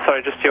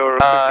sorry, just your...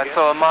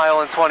 So a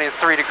mile and 20 is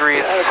 3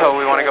 degrees, so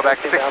we want to go back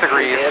 6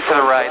 degrees to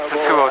the right, so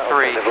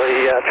 203.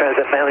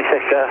 Transit Manly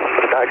sector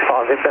for the Dark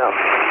 5 inbound.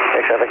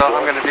 So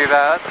I'm going to do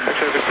that.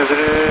 X-ray Victor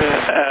Zulu,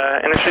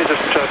 initially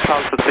just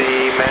transit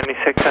the Manly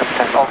sector and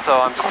stand by. Also,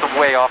 I'm just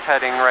way off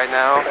heading right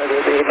now.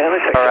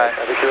 Alright.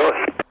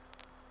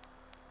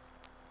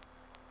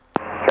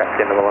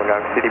 Track in the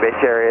Wollongong City Beach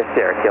area,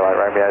 Sierra Kilo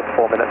Romeo,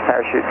 4 minutes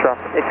parachute drop.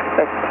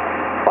 Expect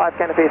 5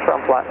 canopies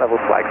from flight level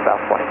flag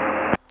south point.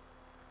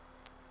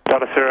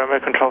 Delta Sierra Romeo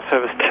control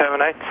service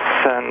terminates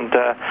and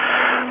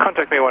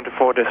contact me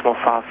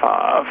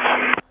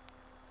 124.55.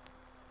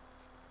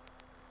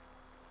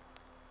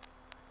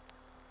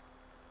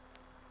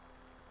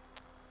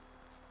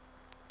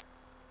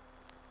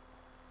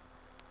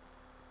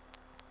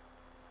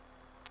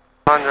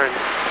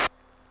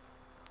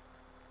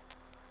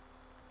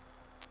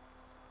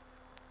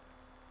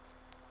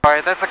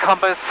 Alright, that's a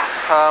compass.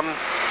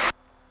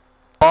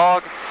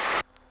 Log.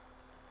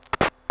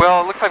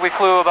 Well, it looks like we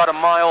flew about a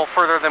mile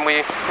further than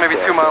maybe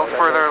 2 miles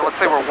further. Let's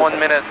say we're 1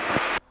 minute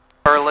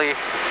early.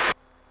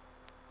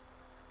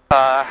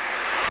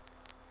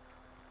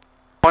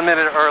 1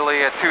 minute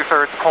early at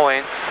 2/3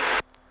 point.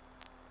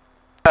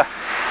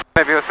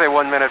 Maybe we'll say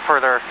 1 minute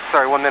further.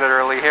 Sorry, 1 minute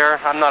early here.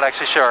 I'm not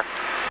actually sure.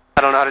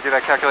 I don't know how to do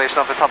that calculation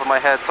off the top of my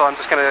head, so I'm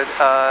just going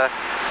to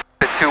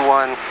do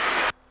 2-1.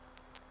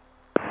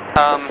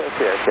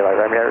 Sierra Kilo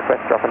Romeo,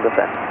 request drop and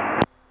descent.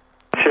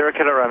 Sierra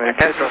Kilo Romeo.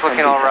 This is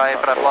looking alright,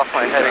 but I've lost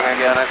my heading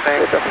again, I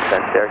think. Drop and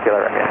descent, Sierra Kilo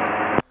Romeo.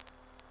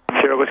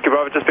 Sierra Whiskey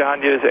Bravo, just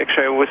behind you is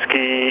X-ray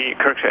Whiskey,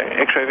 correction,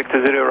 X-ray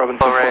Victor Zulu,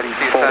 Robinson Low rates,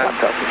 descent.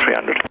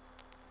 1,300.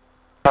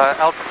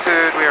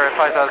 Altitude, we are at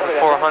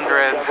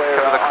 5,400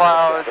 because of the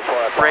clouds.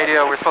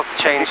 Radio, we're supposed to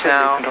change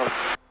now.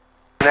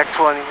 The next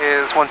one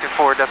is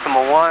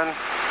 124.1.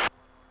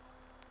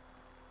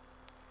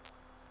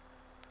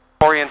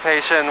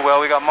 Orientation, well,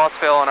 we got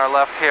Mossvale on our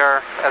left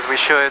here, as we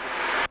should.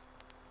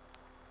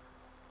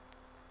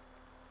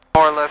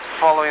 More or less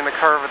following the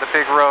curve of the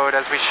big road,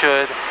 as we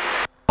should.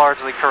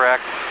 Largely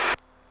correct.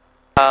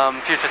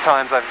 Future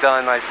times I've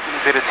done, I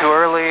did it too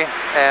early,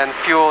 and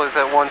fuel is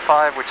at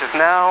 1.5, which is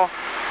now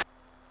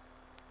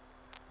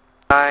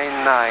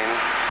 9.9.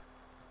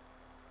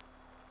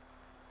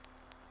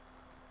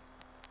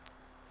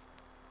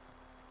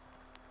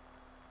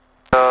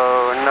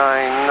 So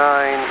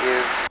 9.9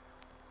 is...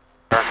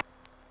 Okay.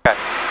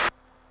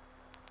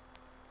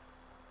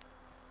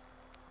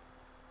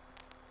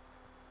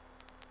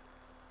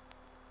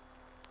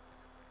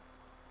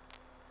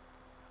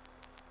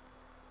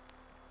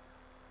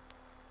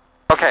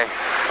 Okay,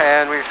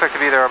 and we expect to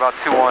be there about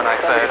 2-1, I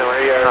said.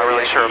 Not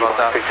really sure about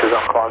that. Pictures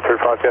on climb through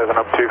 5000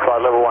 up to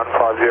flight level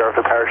 150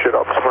 for parachute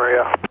ops,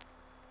 Maria.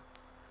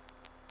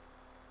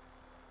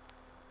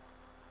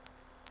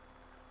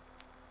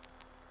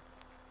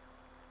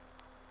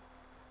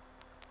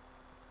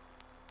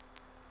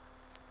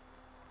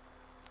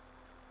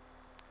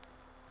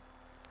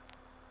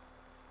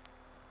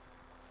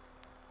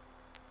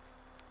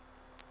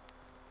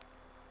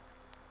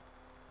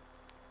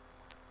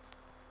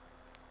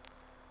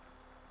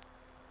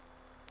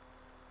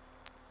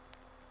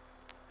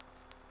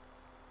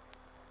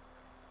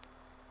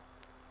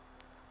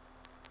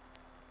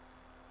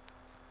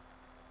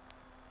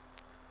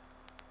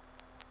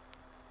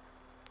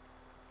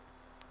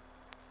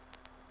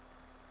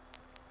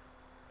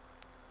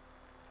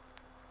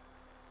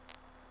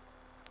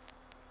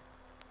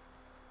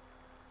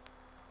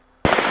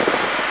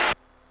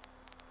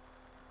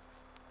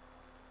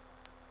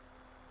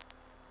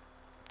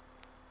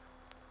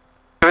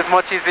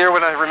 much easier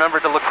when I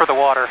remembered to look for the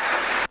water.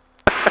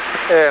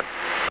 Yeah.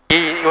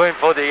 You went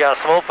for the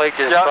small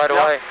features straight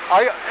away.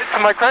 To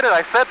my credit,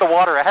 I said the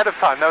water ahead of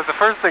time. That was the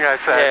first thing I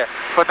said. Yeah.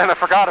 But then I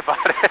forgot about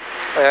it.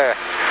 Yeah.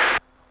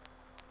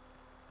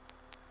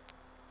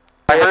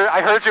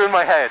 I heard you in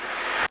my head.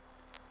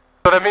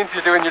 So that means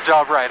you're doing your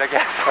job right, I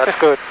guess. That's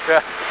good.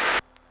 Yeah.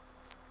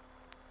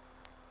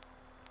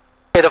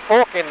 Yeah, the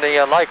fork in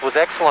the lake was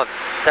excellent.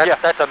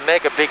 That's a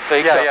mega big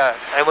feature. Yeah.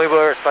 And we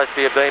were supposed to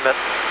be a beam it.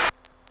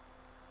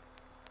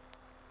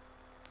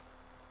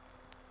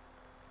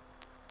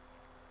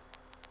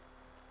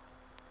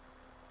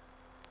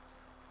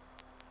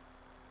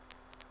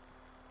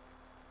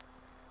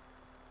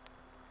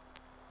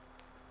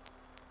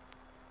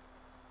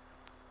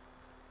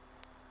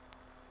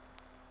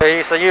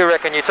 So you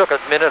reckon you took a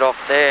minute off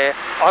there?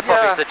 I'd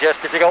probably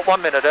suggest if you got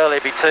 1 minute early,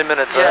 it'd be 2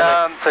 minutes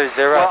early.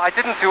 2-0. Well, I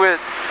didn't do it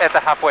at the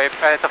halfway,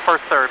 at the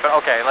first third, but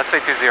okay, let's say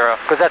 2-0.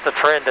 Because that's a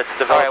trend that's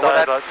developed. All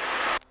right, well,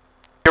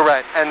 you're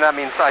right, and that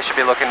means I should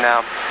be looking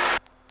now.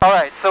 All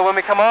right, so when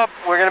we come up,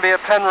 we're going to be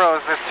at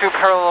Penrose. There's 2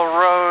 parallel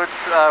roads.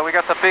 We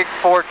got the big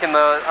fork in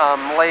the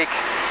lake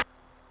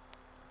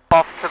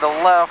off to the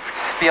left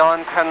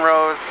beyond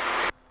Penrose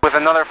with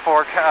another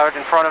fork out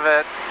in front of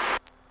it.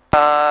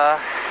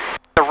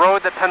 The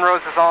road that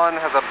Penrose is on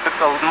has a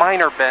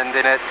minor bend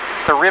in it.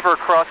 The river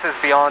crosses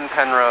beyond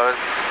Penrose.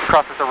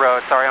 Crosses the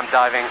road. Sorry, I'm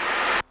diving.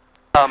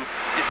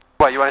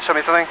 What, you want to show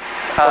me something?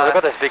 Well, we've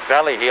got this big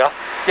valley here.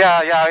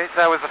 Yeah,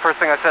 that was the first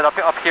thing I said.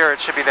 Up here, it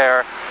should be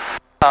there,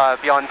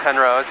 beyond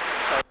Penrose.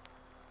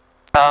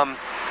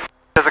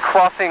 There's a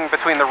crossing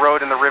between the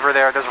road and the river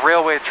there. There's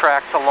railway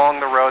tracks along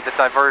the road that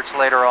diverge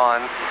later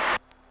on.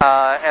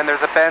 And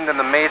there's a bend in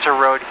the major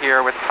road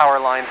here with power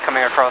lines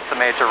coming across the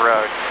major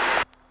road.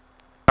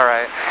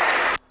 Alright,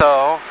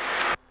 so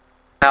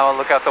now I'll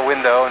look out the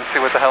window and see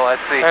what the hell I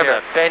see here.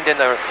 A bend in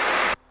the...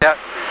 Yeah,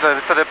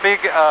 so the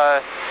big,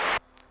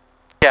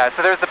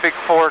 so there's the big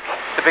fork,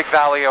 the big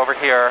valley over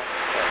here.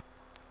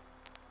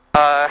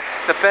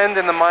 The bend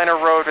in the minor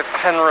road with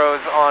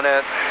Penrose on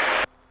it,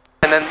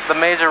 and then the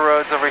major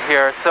road's over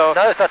here. So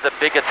notice that's a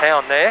bigger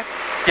town there.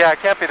 Yeah, it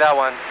can't be that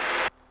one.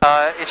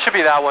 It should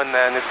be that one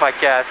then, is my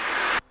guess.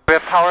 We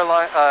have power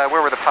line,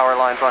 where were the power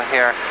lines on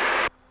here?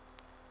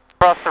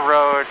 Across the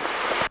road.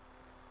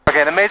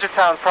 Okay, the major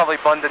town's probably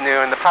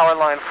Bundanoon. The power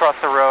lines cross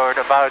the road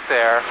about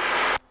there.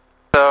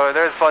 So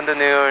there's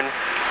Bundanoon.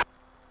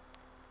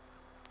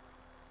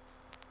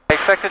 I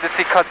expected to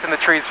see cuts in the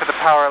trees for the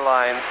power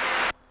lines.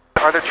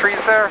 Are there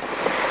trees there?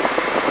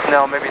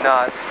 No, maybe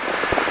not.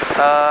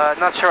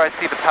 Not sure I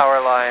see the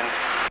power lines.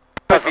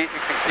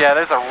 Yeah,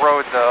 there's a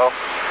road though.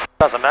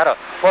 Doesn't matter.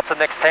 What's the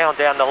next town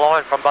down the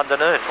line from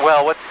Bundanoon?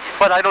 Well,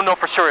 but I don't know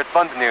for sure it's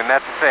Bundanoon,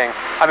 that's the thing.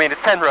 I mean,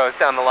 it's Penrose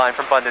down the line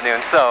from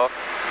Bundanoon, so...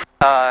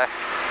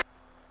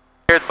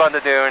 here's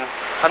Bundanoon.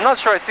 I'm not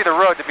sure I see the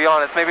road, to be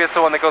honest. Maybe it's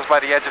the one that goes by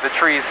the edge of the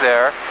trees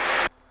there.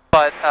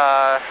 But,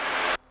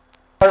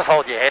 just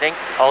hold your heading.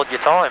 Hold your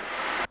time.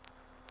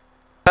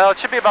 Well, it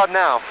should be about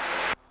now.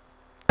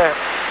 Yeah.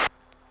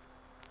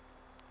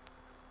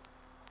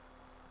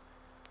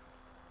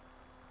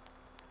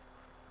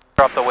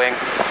 Drop the wing.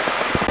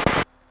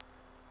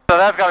 So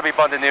that's got to be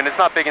Bundanoon. It's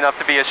not big enough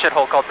to be a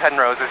shithole called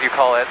Penrose, as you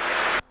call it.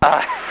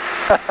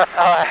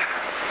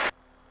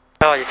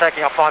 Oh, you're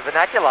taking up my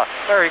vernacular.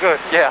 Very good.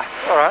 Yeah.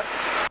 All right.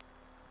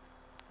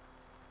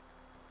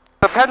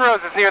 So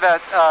Penrose is near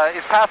that,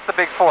 is past the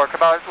big fork.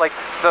 About, like,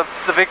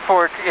 the big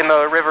fork in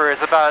the river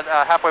is about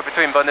halfway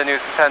between Bundanoon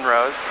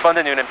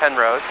and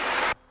Penrose.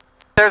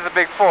 There's a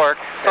big fork,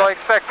 so I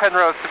expect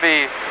Penrose to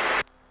be...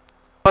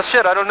 Well,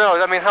 shit, I don't know.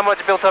 I mean, how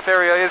much built-up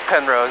area is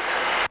Penrose?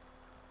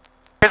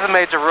 Here's a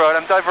major road.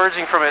 I'm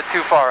diverging from it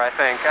too far, I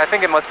think. I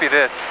think it must be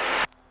this.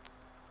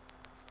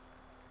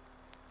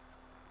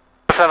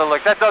 Let's have a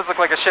look. That does look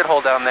like a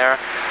shithole down there.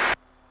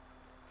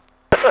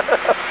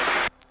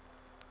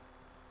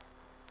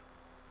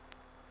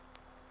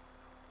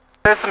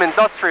 There's some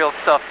industrial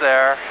stuff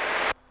there.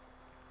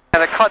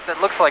 And a cut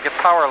that looks like it's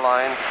power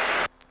lines.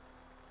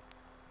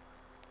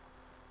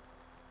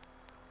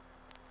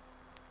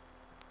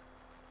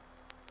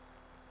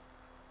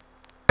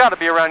 Got to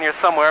be around here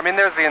somewhere. I mean,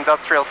 there's the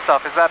industrial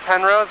stuff. Is that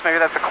Penrose? Maybe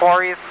that's the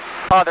quarries?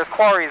 Oh, there's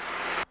quarries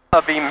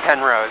abeam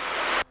Penrose.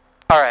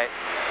 All right.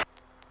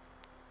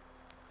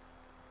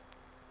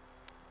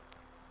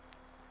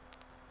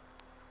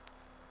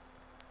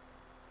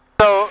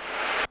 So,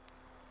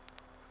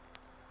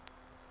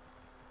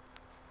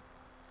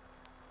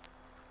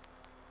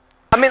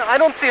 I mean, I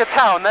don't see a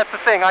town. That's the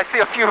thing. I see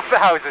a few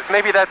houses.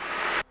 Maybe that's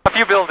a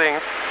few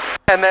buildings.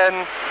 And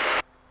then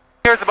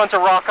here's a bunch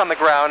of rock on the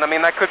ground. I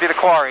mean, that could be the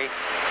quarry.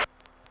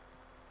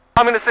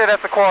 I'm going to say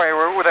that's a quarry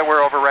that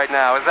we're over right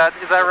now. Is that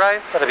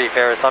right? That'd be a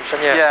fair assumption,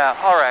 yeah. Yeah,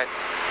 all right.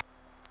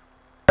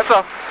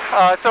 So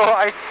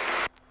I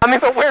mean,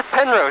 but where's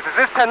Penrose? Is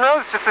this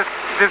Penrose? Just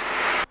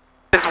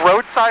this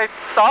roadside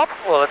stop?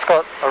 Well, it's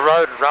got a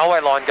road and railway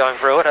line going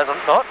through it, hasn't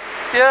it not?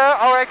 Yeah,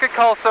 all right, good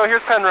call. So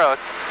here's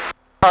Penrose.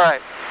 All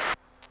right.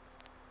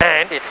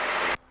 And it's...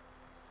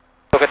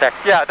 Look at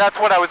that. Yeah, that's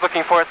what I was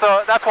looking for.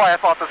 So that's why I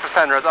thought this was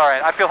Penrose. All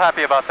right, I feel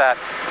happy about that.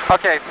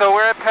 Okay, so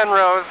we're at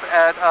Penrose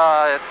at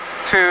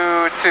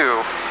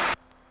 2-2.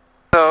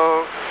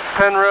 So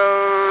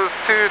Penrose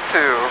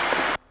 2-2.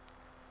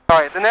 All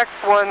right, the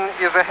next one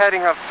is a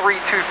heading of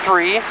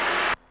 323.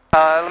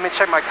 Let me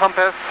check my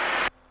compass.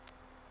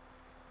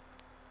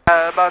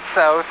 About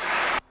south.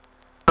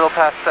 A little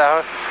past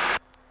south.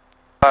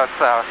 About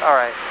south. All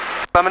right.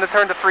 So I'm going to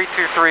turn to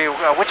 323.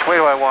 Which way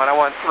do I want? I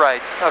want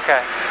right.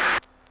 Okay.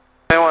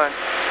 I want.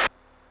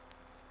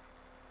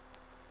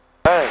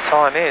 Oh,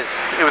 time is.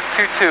 It was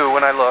 2-2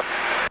 when I looked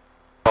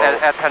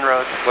at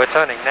Penrose. We're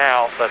turning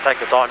now, so take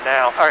the time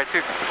now. All right,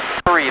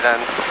 2-3 then.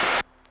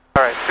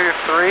 All right,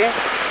 2-3.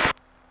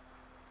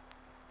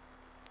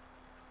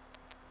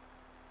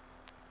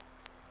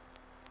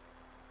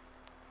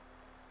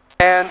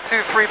 And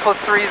 2-3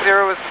 plus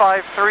 3-0 is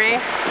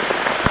 5-3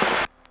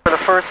 for the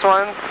first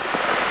one.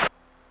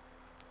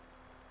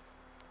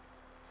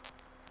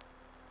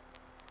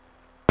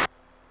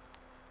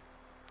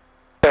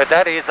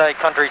 That is a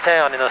country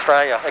town in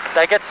Australia.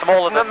 They get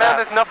smaller than that.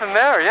 There's nothing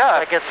there, yeah.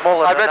 They get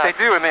smaller than that. I bet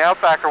they do in the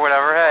outback or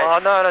whatever, hey. Oh,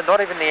 no,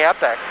 not even the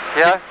outback.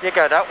 Yeah? You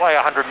go that way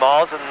 100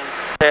 miles and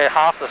they're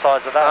half the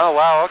size of that. Oh,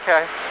 wow,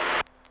 okay.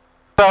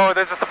 So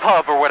there's just a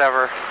pub or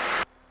whatever.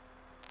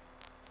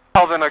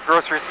 Pub and a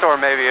grocery store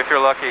maybe, if you're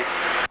lucky.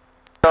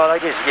 So they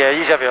just, yeah, you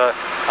usually have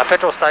a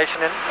petrol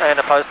station and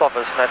a post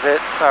office, and that's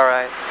it. All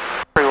right.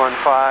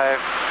 315,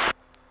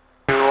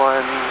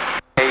 218.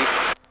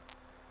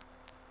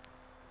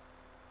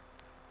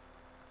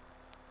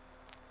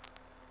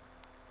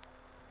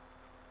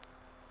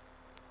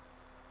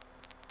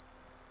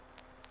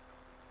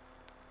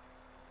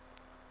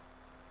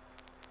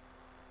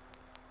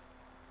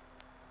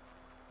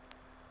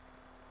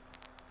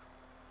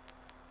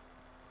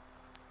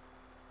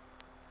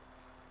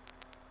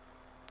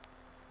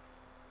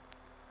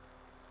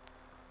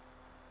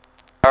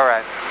 All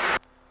right.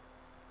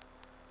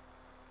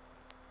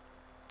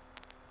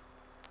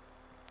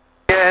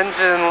 The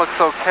engine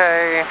looks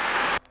okay.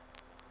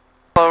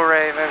 Flow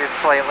rate maybe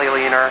slightly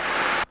leaner.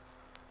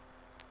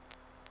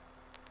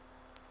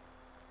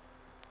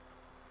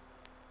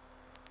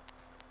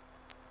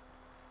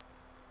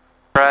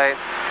 Right.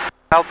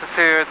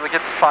 Altitude, we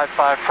get to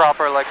 5.5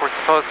 proper like we're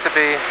supposed to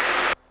be.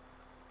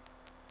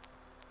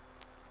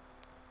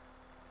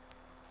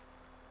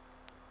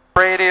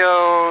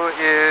 Radio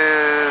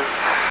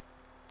is...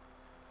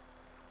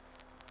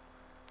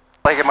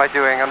 Like am I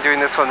doing? I'm doing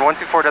this one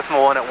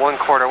 124.1 at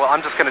 1/4. Well,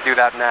 I'm just going to do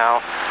that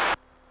now.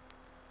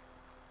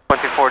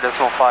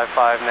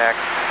 124.55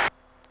 next.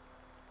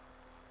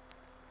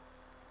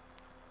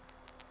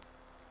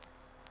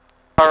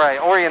 All right,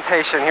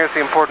 orientation. Here's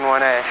the important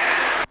one, eh?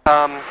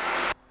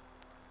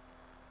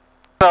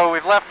 So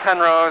we've left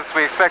Penrose.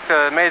 We expect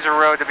the major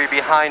road to be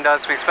behind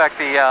us. We expect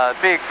the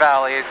big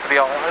valley to be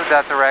all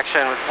that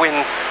direction with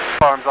wind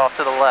farms off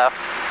to the left.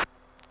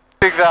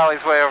 Big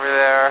valley's way over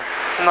there.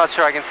 I'm not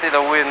sure I can see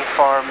the wind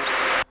farms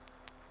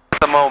at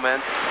the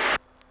moment.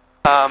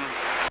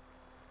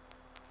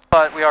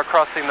 But we are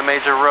crossing the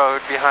major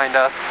road behind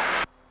us.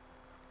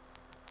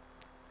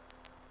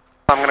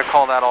 I'm going to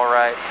call that all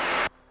right.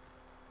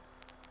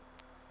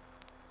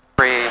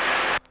 3.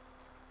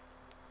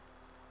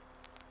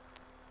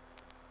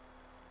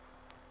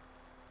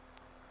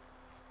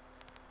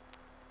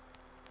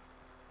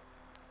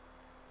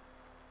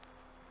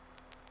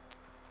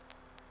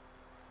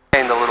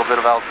 Gained a little bit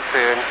of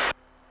altitude.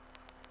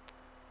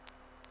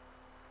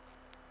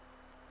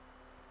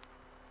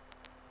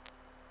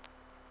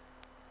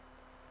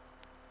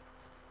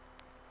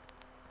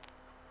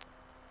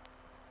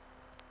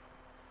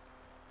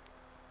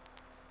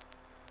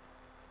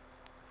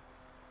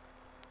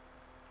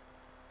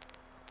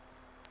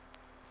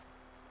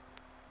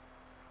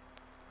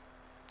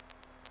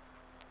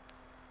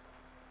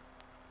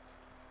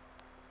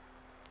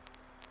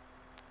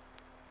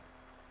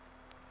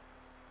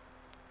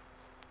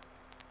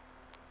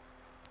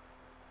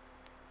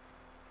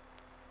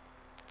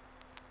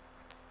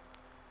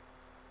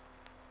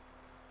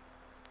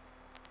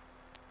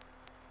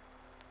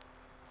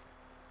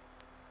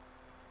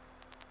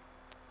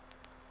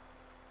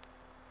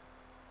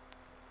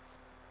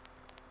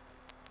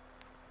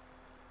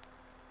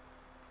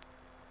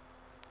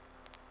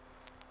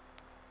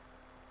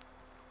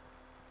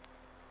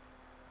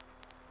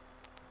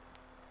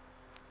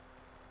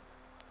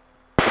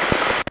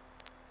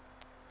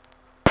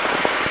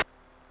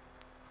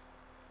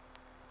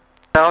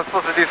 Now I'm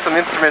supposed to do some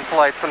instrument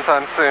flights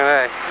sometime soon,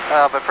 eh?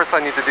 But first I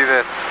need to do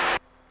this.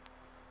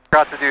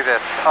 Forgot to do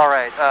this.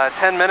 Alright,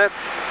 10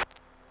 minutes.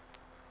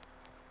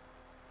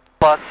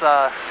 Plus,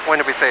 when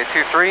did we say?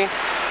 2-3?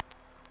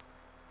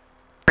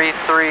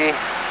 3-3,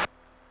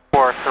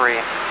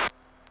 4-3.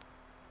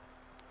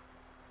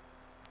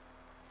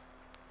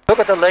 Look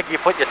at the leg you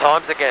put your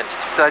times against.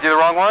 Did I do the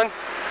wrong one?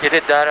 You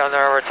did that on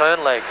our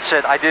return leg.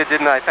 Shit, I did,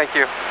 didn't I? Thank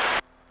you.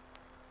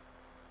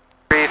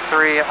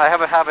 3-3, I have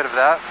a habit of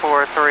that.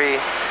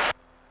 4-3,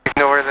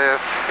 ignore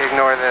this,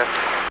 ignore this.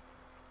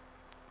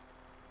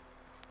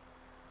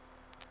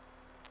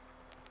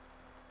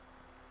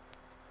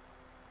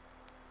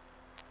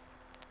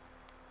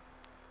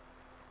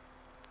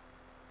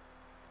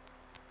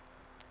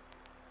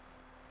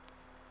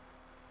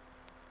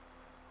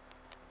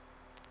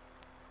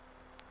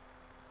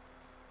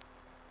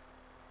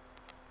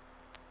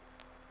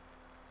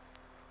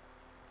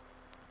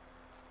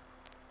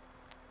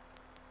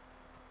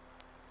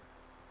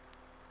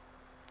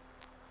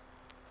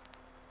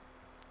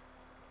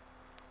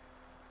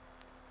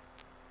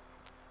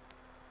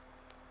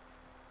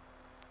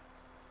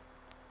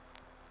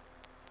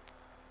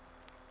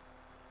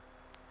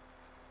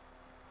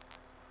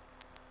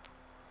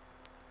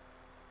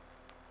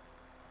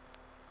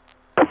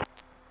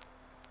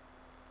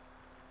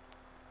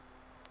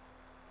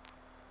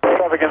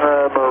 traffic in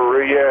the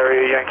Maria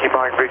area, Yankee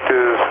Mike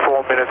Victor's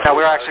 4 minutes. Now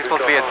we're actually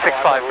supposed to be at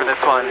 6.5 for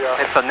this one.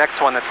 It's the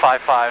next one that's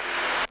 5.5.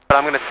 But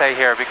I'm going to stay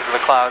here because of the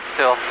clouds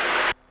still.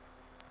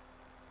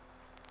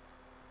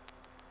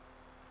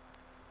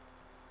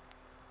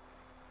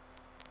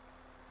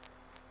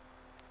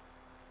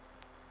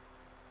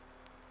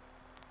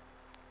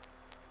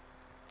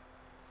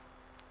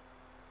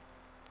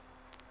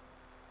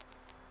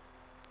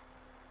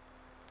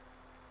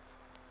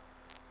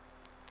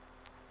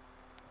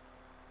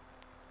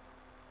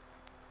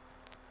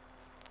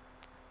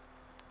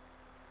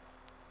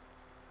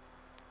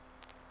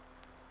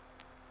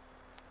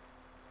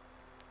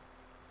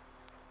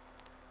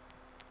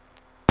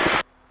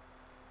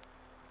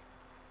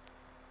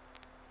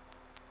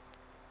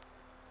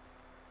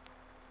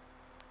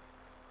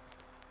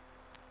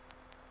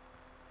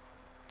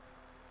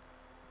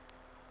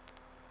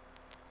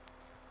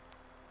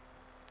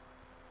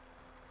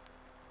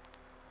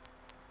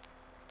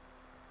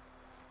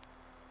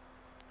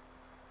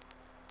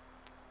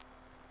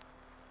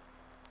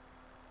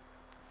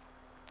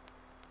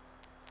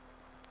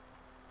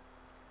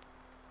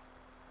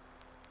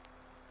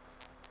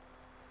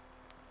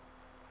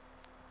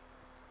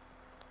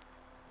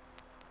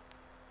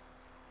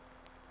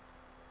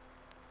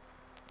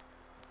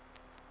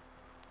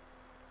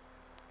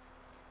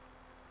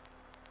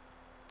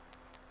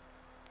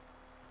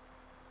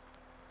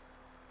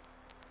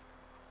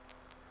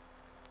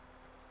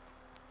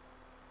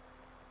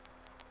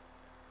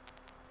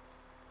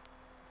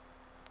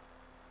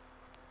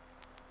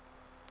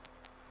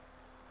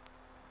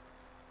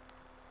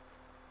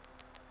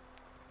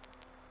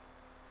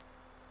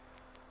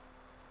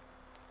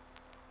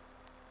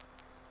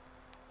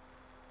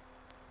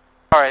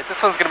 Alright,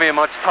 this one's going to be a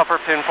much tougher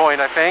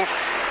pinpoint, I think.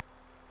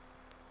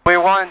 We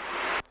want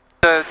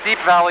the deep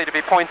valley to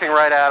be pointing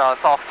right at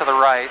us, off to the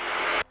right.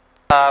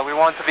 We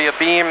want to be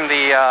abeam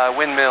the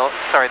windmill,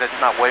 sorry,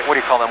 what do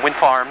you call them, wind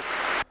farms.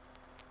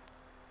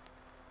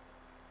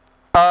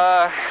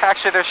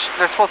 Actually, there's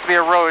supposed to be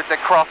a road that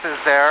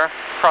crosses there,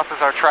 crosses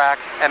our track,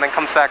 and then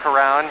comes back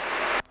around.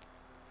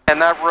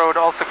 And that road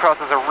also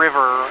crosses a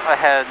river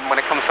ahead when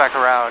it comes back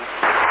around.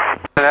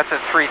 And that's at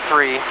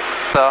 3-3,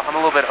 so I'm a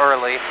little bit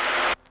early.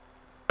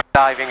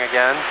 Diving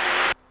again.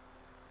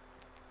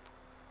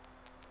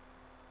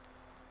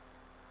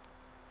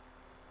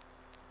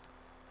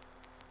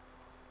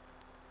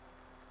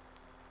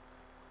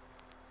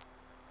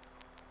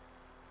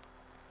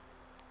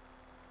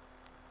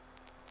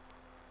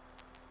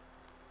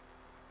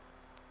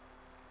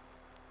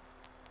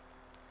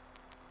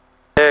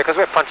 Yeah, because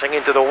we're punching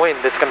into the wind,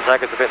 it's going to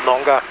take us a bit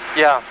longer.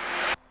 Yeah.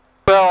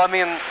 Well, I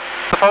mean,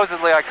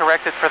 supposedly I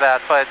corrected for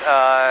that, but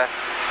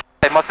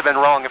it must have been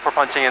wrong if we're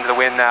punching into the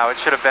wind now. It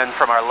should have been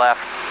from our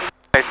left,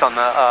 based on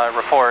the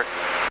report.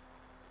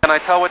 Can I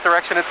tell what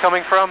direction it's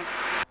coming from?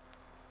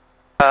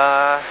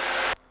 I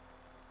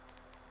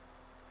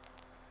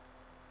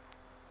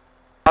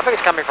think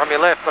it's coming from your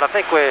left, but I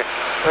think we're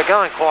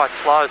going quite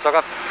slow, so I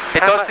got...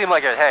 It does seem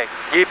like it, hey.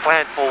 You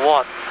planned for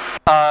what?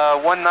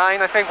 19,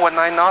 I think,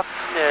 19 knots?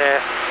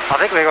 Yeah, I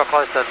think we got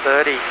close to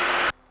 30.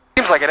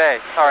 Seems like it, hey.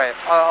 Alright,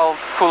 I'll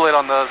cool it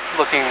on the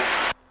looking...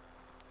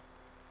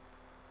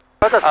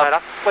 It doesn't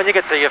matter. When you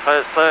get to your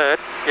first third,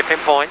 your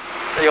pinpoint,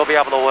 you'll be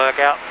able to work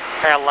out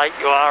how late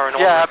you are and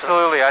all that. Yeah,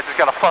 absolutely. I just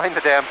gotta find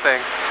the damn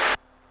thing.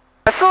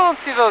 I still don't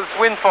see those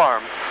wind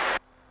farms.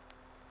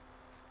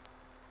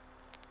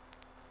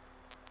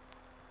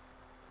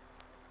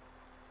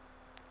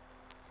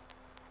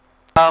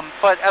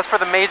 But as for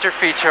the major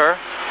feature,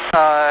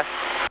 yeah,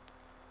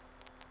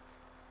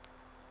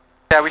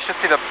 we should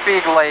see the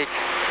big lake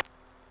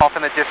off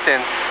in the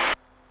distance.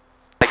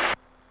 Like,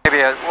 maybe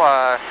a,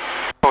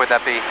 what would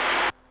that be?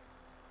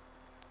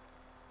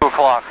 2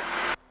 o'clock.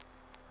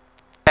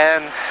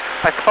 And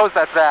I suppose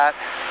that's that.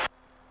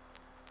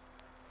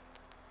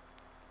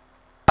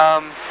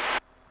 And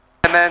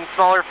then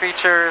smaller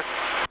features,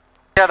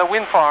 yeah, the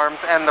wind farms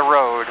and the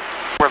road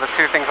were the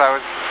two things I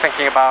was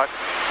thinking about.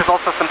 There's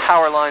also some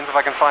power lines if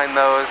I can find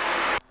those,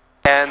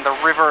 and the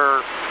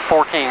river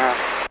forking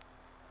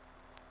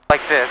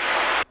like this.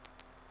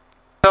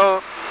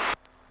 So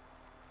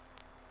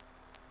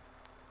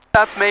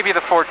that's maybe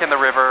the fork in the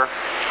river.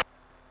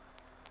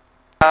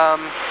 I'll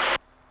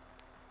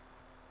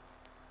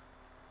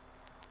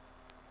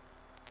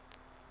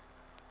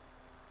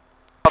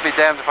be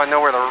damned if I know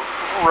where the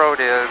road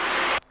is.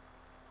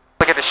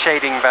 Look at the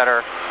shading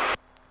better.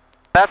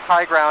 That's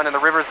high ground and the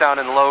river's down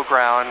in low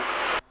ground.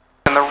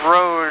 And the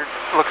road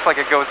looks like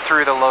it goes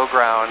through the low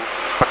ground,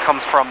 but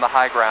comes from the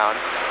high ground.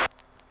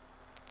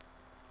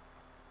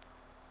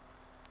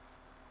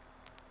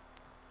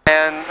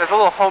 And there's a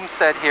little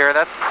homestead here.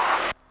 That's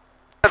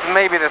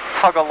maybe this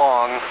tug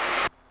along.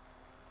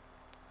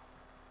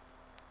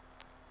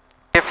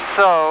 If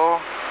so,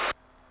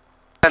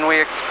 then we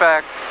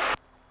expect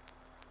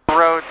the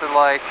road to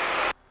like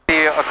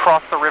be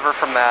across the river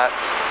from that.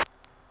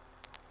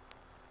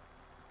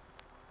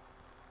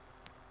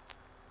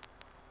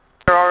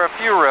 There are a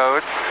few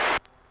roads.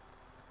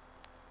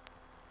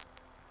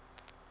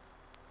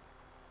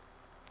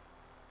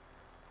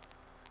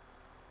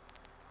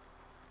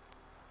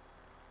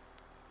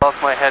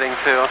 lost my heading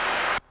to.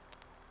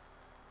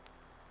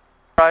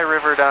 Dry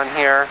river down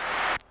here.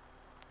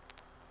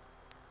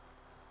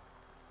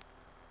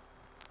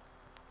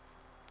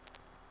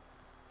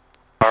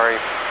 Sorry.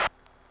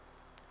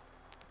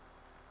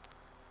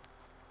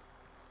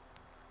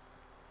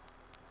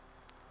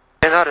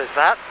 You notice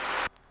that?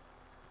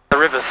 The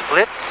river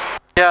splits.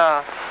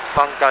 Yeah.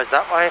 One goes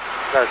that way,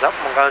 goes up,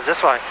 one goes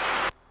this way.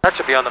 That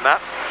should be on the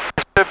map.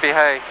 It should be,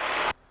 hey.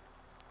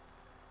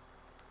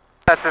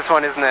 That's this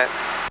one, isn't it?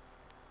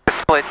 The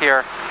split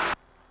here.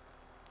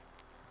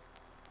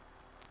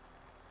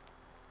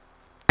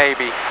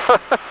 Maybe.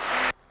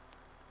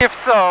 If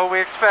so, we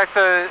expect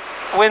the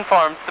wind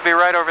farms to be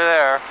right over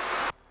there.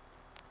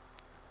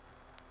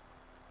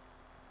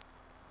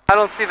 I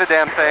don't see the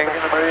damn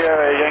things.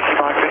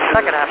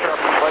 That can happen.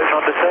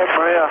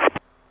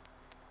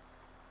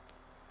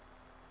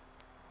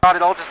 God,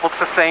 it all just looks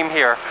the same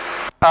here.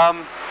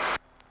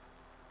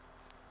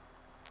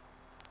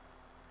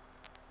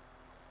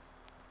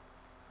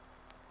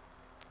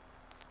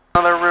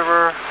 Another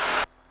river.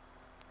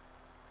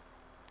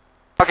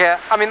 Okay,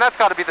 I mean that's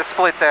got to be the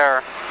split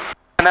there,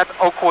 and that's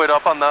Oakwood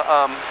up on the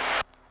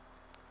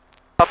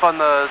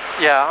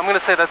yeah. I'm gonna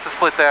say that's the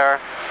split there.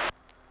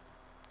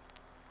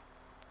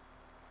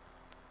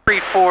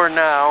 3-4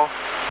 now.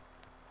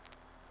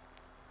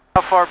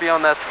 How far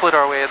beyond that split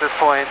are we at this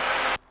point?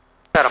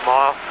 About a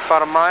mile.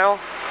 About a mile?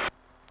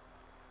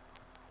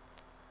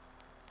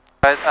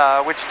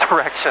 But, which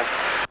direction?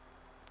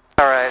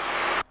 Alright.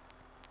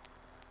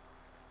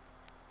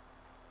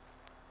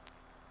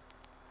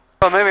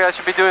 Well, maybe I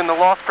should be doing the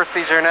loss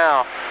procedure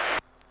now.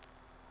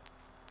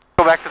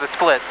 Go back to the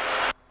split.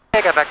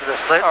 Yeah, go back to the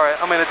split.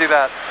 Alright, I'm gonna do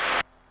that.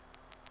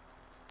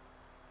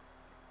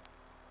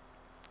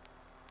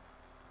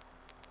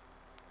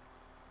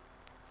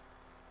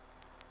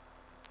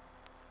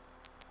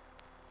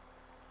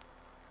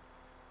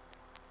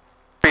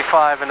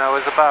 And I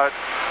was about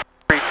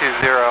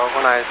 320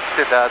 when I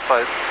did that,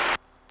 but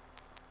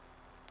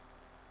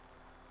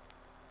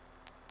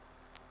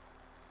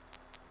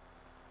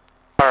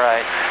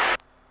alright.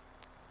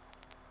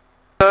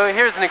 So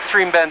here's an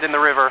extreme bend in the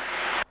river.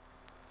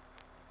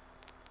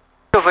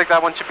 Feels like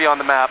that one should be on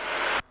the map.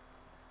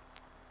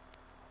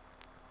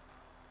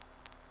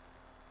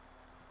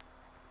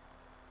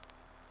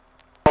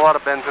 A lot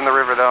of bends in the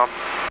river though.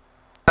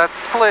 That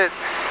split.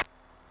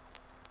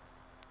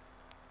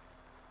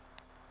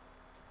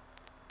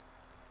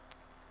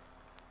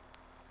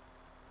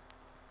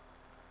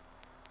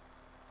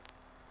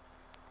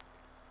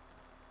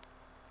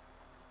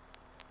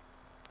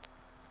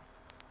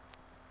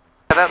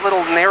 That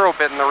little narrow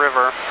bit in the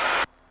river,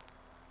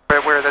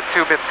 right where the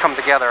two bits come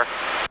together.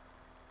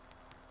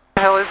 What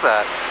the hell is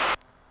that?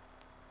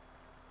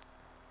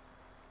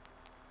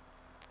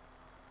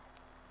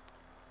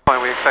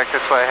 Point we expect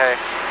this way, hey.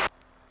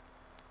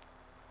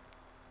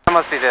 That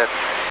must be this.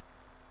 Is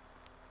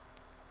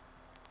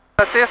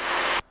that this?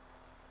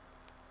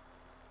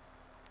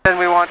 Then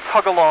we want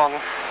tug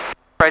along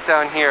right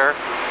down here.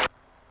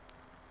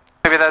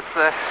 Maybe that's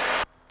the...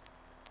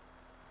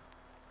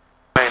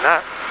 Ain't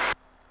that?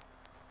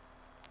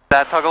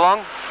 That tug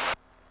along?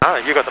 Oh,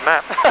 you got the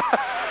map.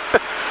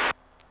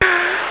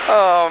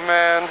 Oh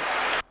man.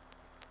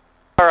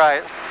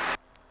 Alright.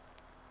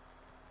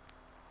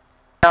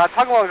 Now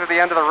tug along's at the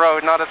end of the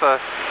road, not at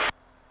the...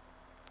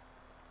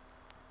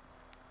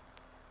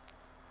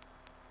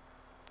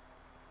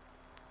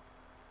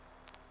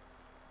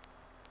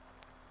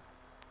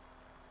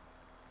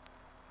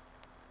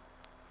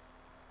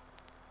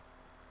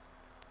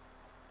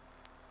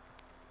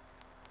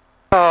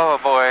 Oh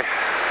boy.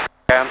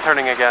 Okay, I'm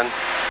turning again.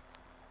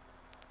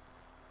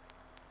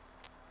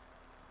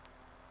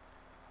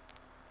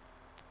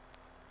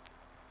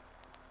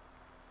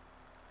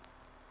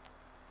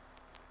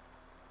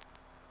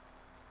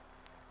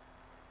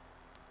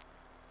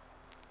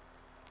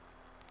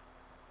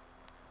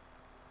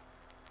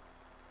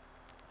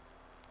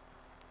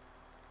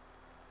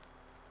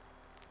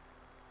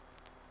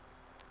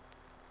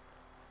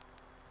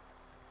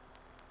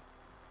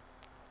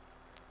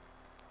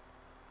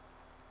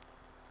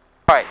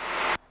 Right.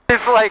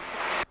 It's like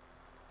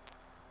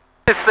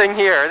this thing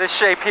here, this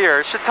shape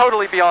here, should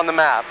totally be on the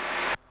map.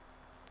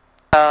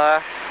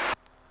 Where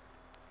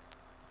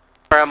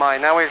am I?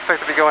 Now we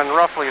expect to be going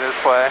roughly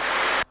this way.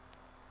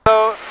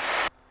 So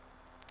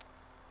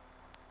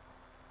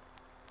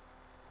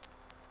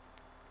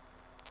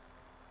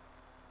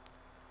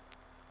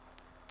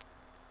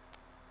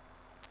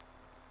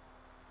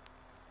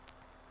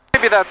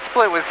maybe that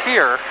split was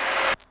here.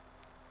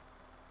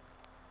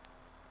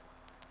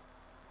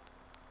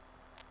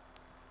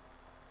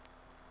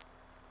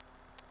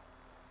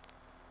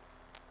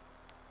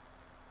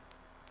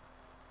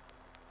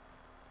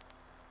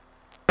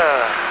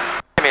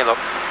 Give me a look.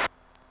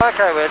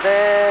 Okay, we're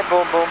there.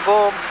 Boom, boom,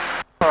 boom.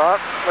 Alright,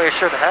 we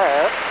should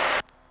have.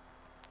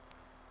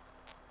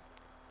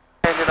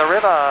 Into the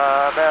river,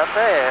 about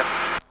there.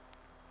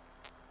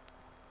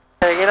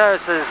 You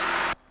notice there's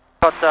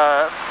got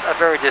a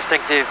very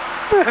distinctive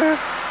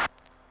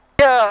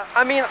Yeah,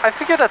 I mean, I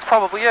figure that's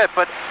probably it,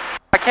 but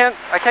I can't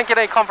get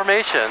any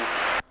confirmation.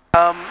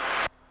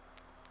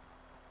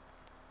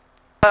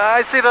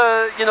 I see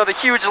the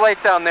huge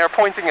lake down there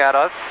pointing at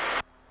us.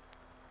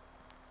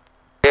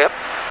 Yep.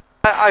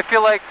 I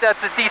feel like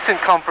that's a decent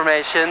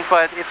confirmation,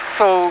 but it's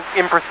so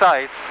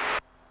imprecise.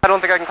 I don't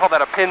think I can call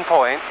that a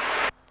pinpoint.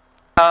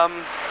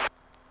 I'm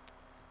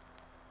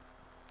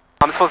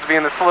supposed to be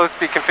in the slow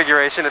speed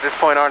configuration at this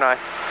point, aren't I?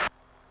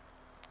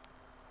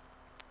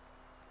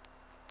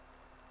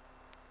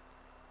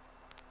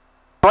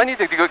 Do I need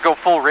to go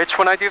full rich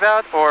when I do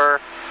that,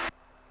 or?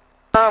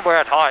 We're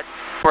at height.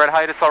 We're at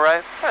height, it's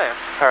alright? Oh, yeah.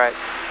 Alright.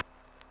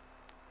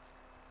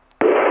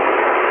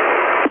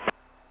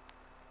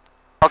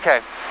 Okay.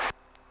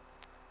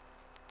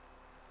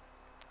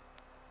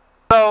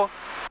 So,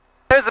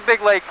 there's a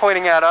big lake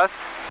pointing at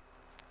us.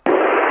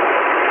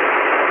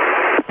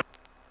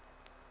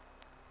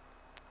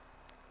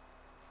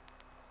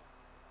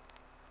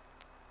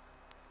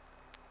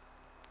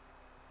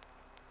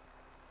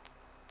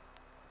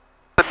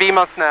 Beam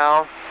us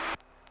now.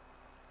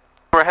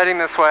 We're heading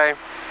this way.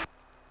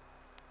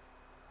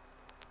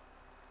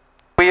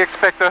 We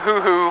expect the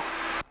hoo-hoo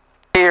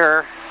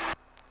here.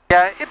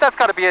 Yeah, that's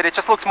got to be it. It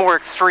just looks more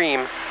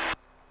extreme.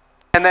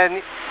 And then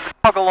the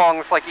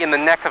tug-along's like in the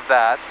neck of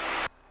that.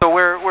 So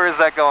where is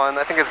that going?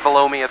 I think it's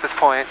below me at this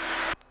point.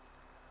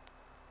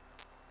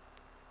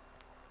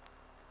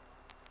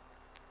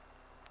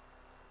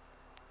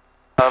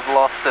 I've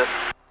lost it.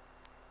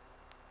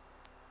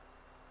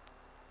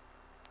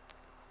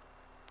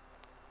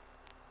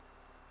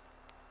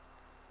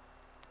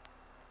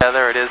 Yeah,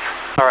 there it is.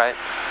 Alright.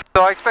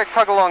 So I expect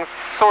tug-along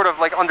sort of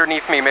like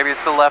underneath me, maybe it's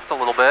to the left a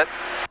little bit.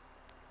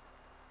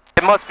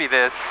 It must be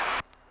this.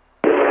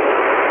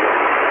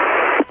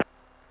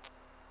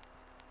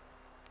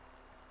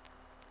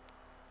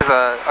 There's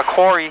a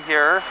quarry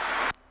here.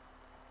 Is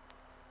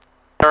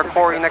there a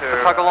quarry next to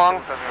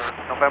tug-along?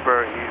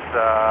 November, he's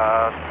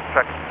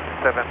track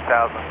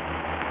 7,000.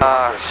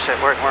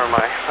 Shit, where am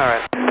I?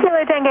 Alright.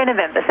 Kilo Tango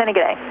November, send a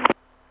good day.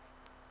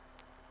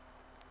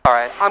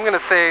 Alright, I'm gonna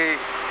say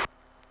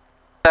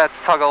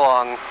that's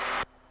tug-along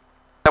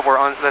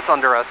that that's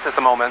under us at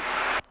the moment.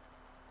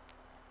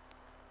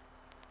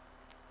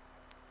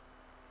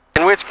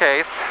 In which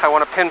case, I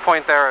want to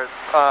pinpoint there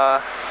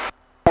at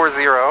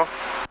 40.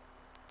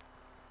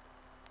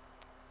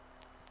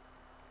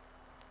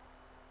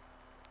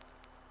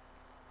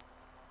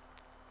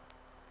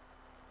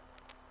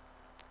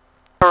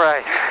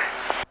 Alright.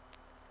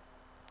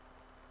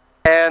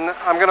 And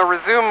I'm going to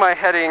resume my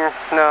heading.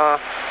 No,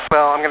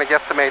 well, I'm going to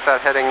guesstimate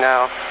that heading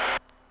now.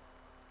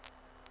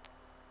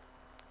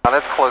 Oh,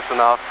 that's close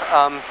enough.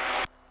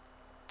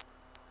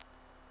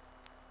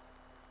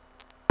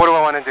 What do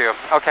I want to do?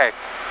 Okay,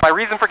 my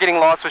reason for getting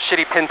lost was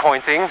shitty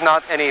pinpointing,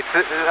 not any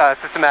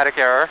systematic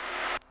error.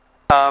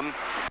 I'm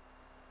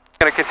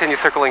going to continue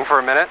circling for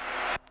a minute.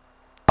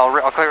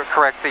 I'll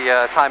correct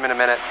the time in a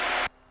minute.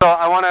 So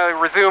I want to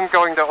resume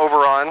going to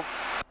Oberon,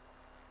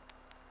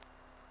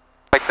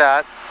 like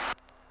that.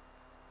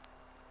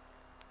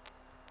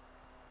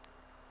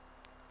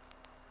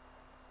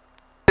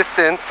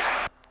 Distance.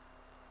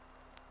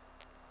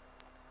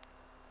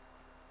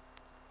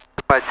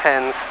 By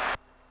tens.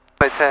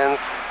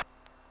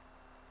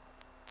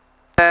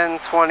 10,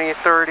 20,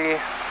 30,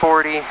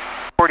 40,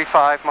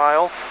 45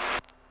 miles.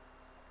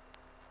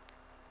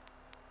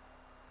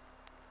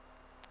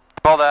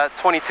 All that,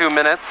 22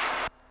 minutes.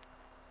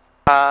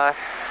 That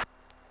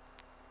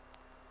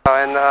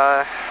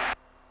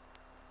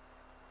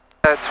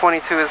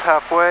 22 is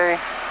halfway.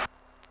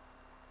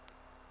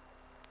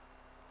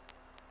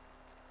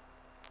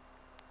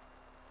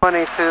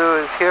 (22)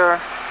 is here.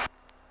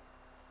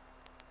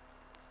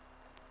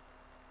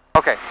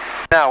 Okay,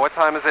 now what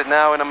time is it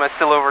now, and am I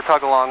still over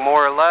tug-along?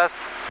 More or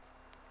less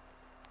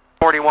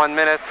 41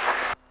 minutes.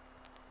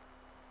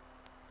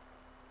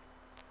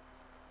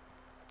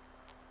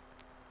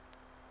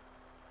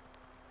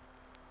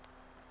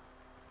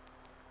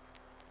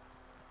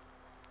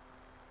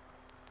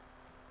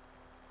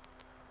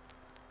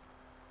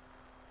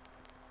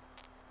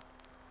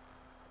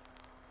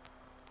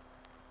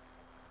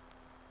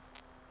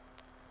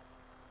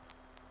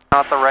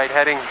 Not the right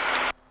heading.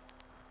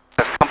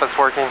 This compass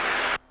working.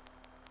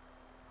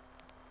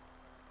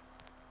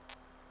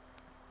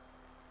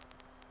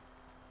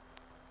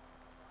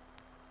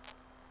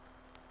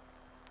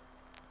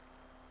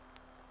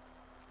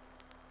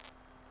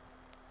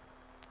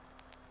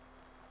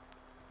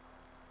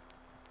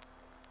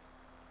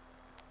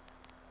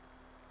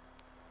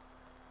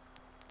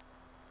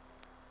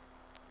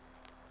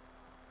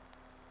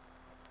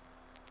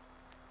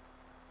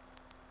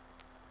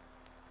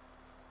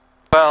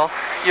 Well,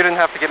 you didn't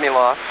have to get me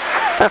lost.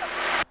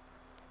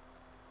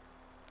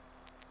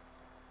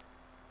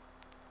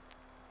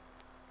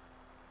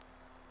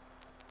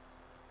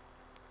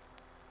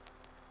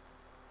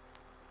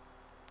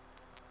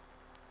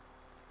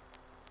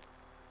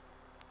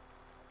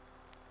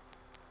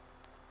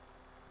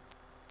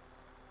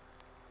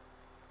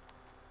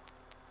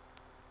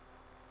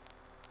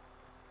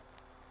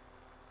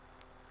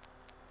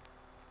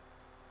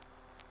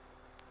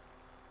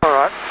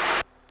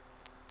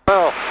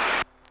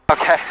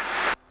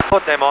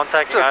 them on,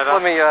 taking Just over.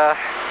 let me, I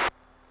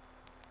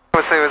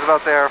would say it was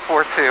about there,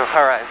 4-2.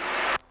 All right.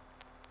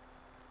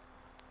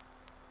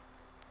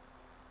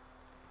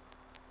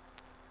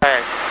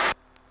 Okay.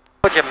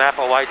 Put your map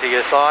away to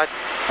your side.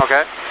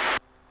 Okay.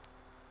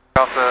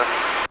 Off the...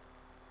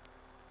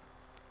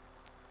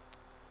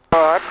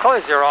 Alright,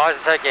 close your eyes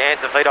and take your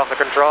hands and feet off the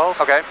controls.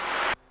 Okay.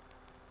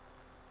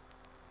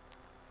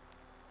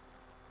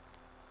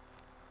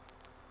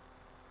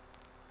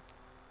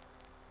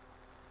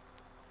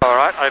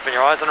 Alright, open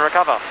your eyes and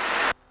recover.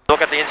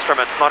 Look at the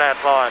instruments, not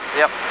outside.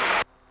 Yep.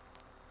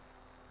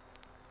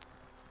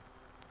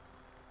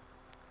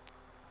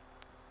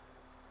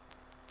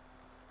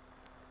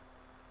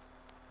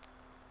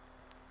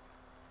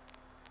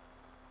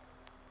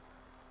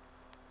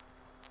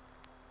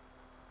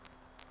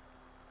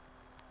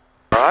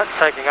 Alright,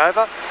 taking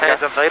over.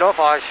 Hands and feet off,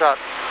 eyes shut.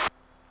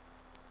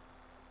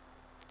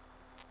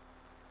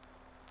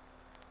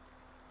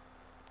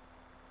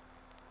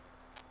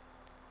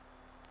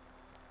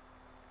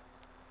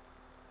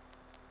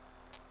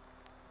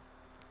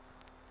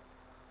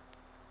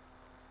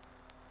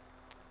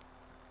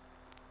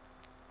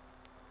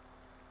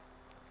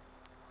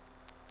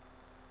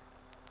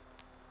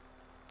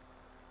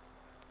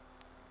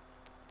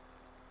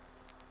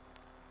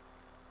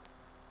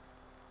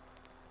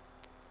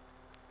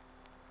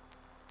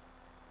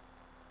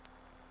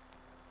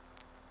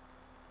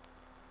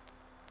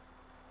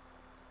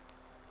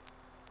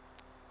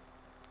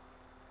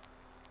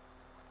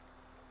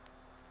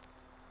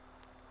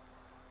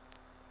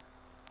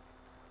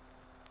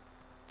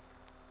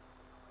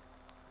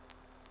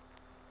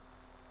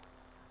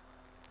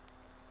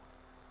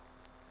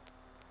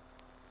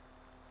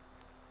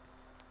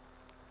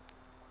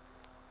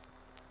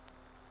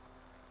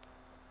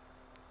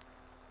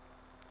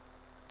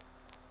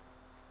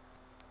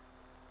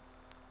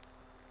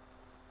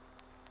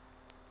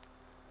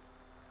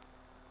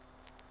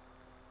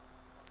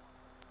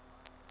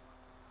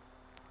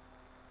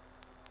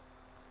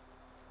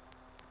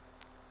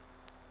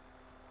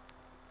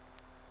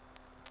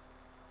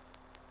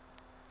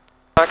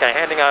 Okay,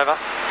 handing over.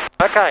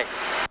 Okay.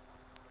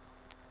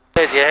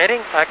 There's your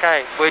heading.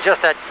 Okay, we're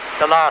just at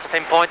the last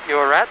pinpoint you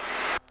were at.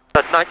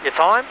 But note your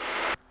time.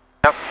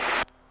 Yep.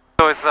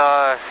 So it's,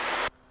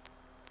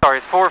 sorry,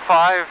 it's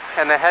 4-5,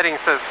 and the heading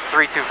says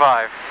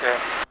 325. Yeah.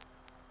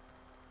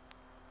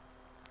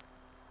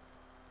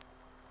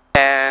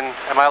 And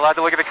am I allowed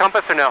to look at the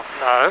compass or no?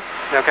 No.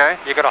 Okay.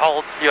 You got to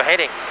hold your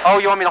heading. Oh,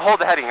 you want me to hold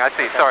the heading? I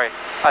see. Okay. Sorry.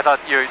 I thought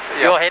you...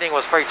 Yeah. Your heading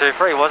was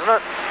 323, wasn't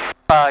it?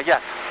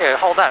 Yes. Yeah,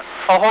 hold that.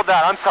 Oh, hold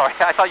that. I'm sorry.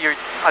 I thought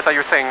you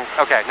were saying...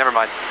 Okay, never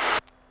mind.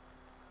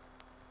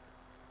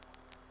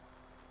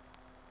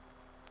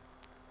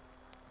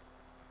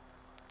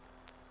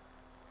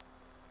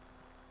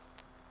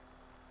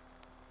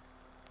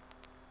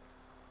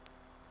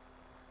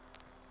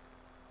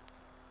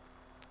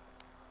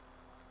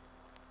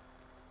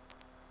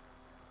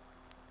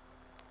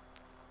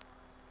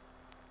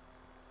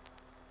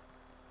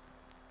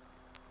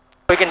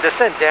 We can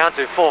descend down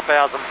to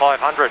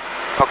 4,500.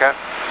 Okay.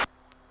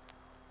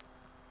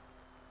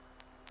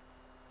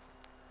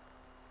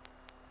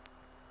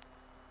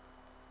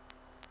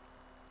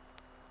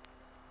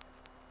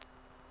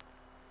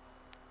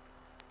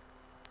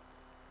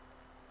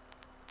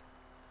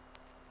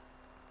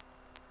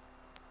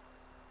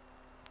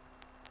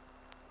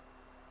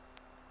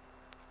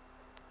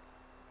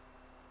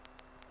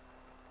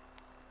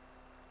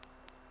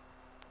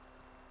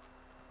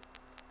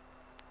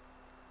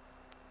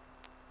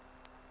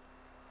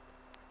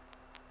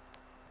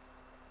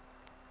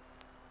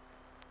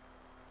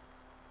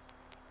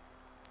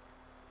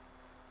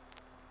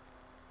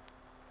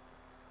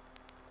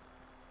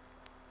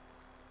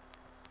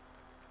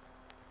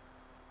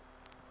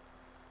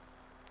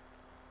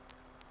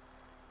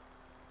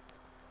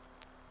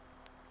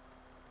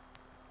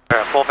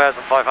 Alright,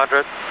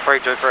 4,500,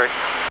 323.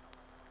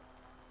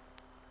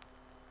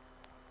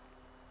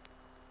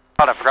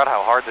 God, I forgot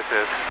how hard this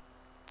is.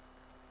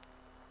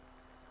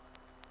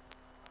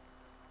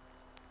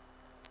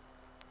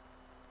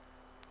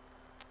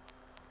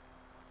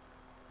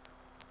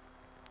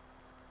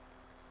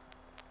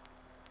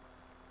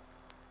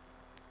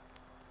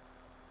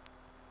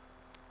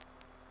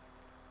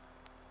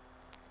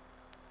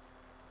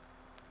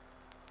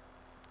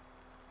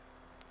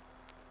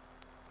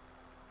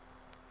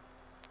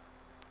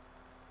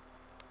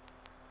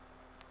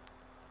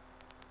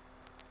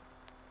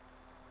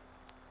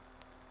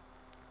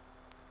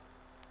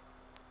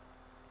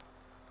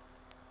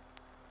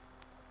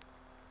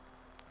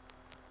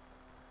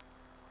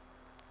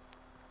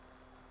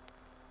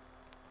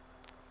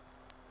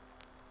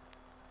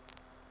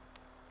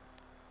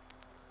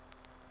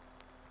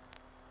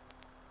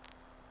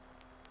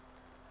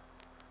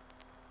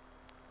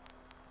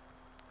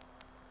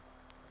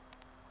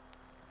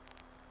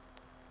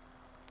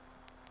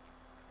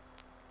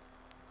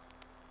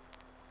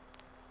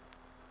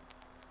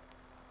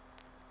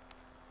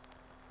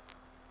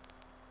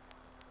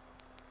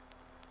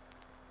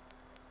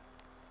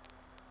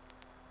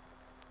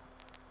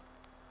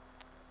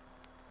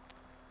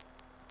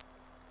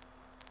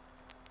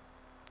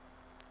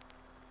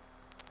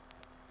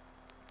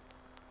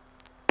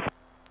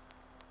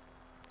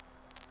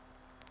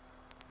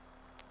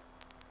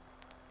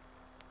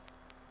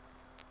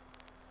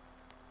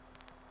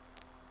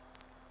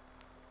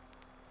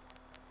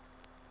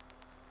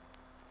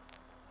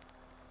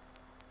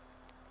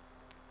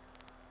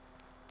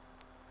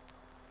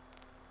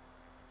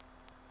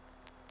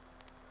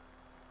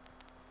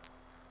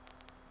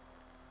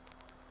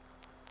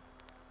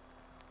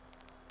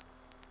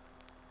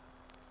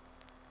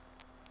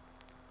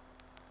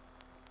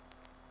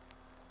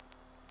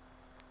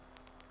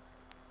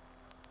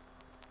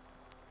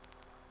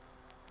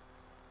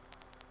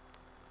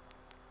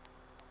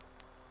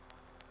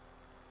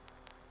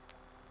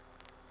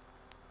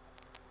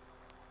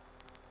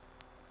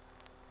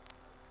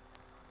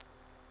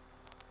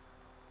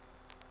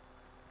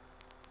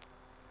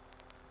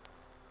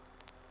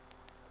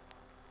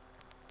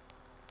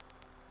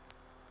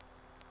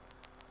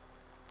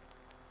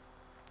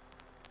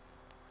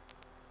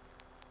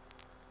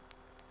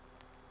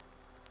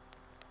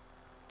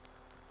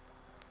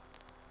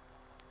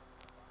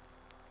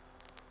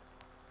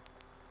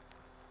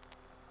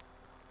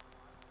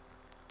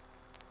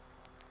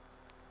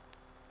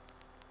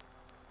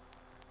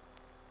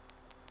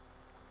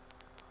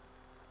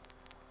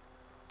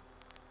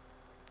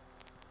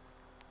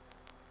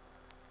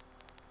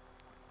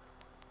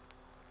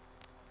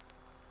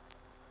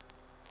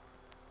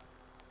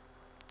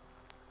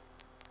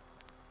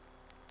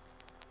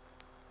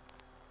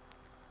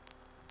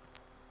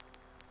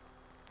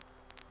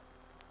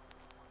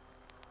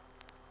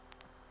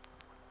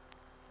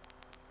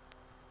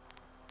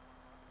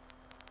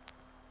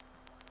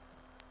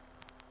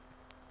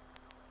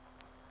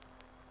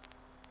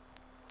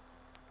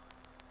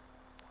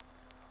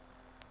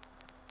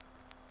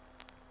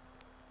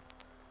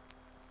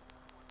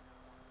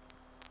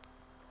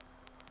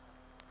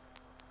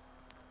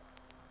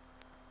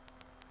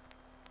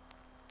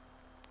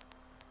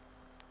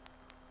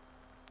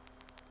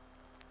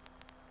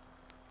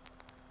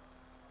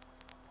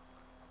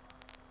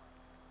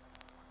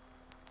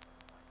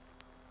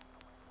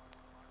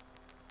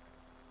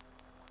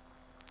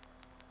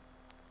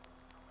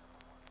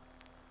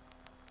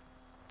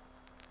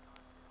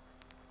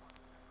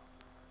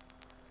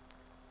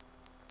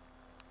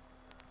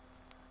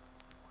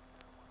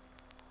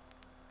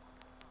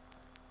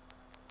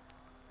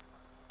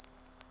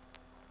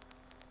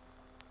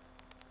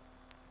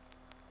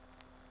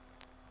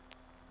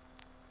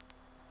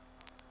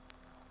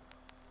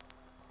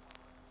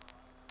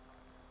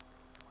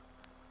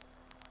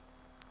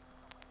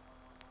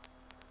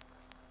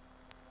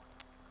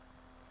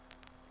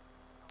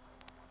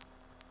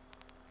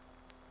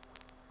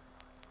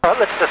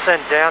 let's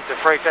descend down to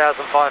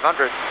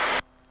 3,500.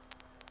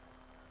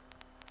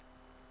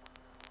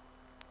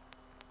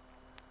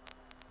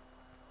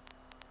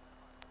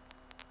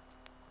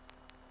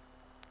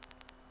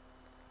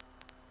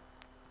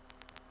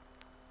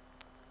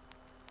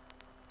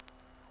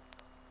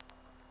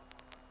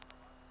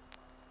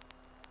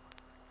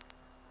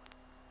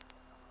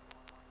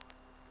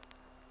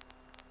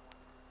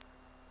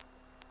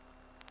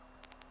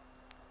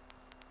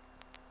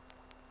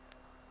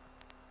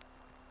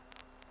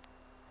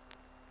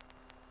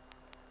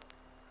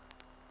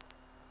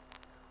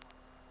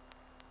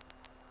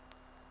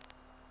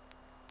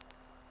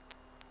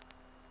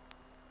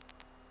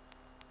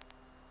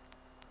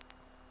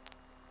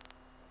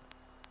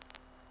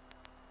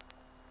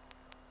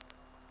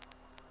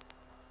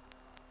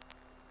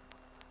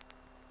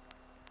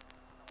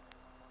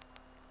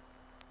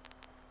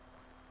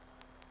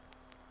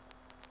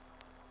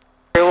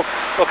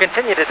 We'll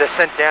continue to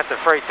descend down to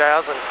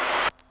 3,000.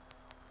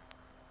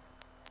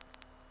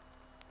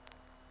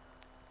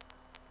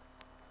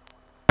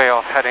 Way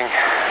off heading,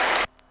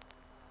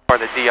 or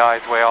the DI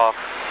is way off.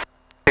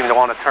 Seem to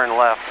want to turn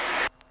left.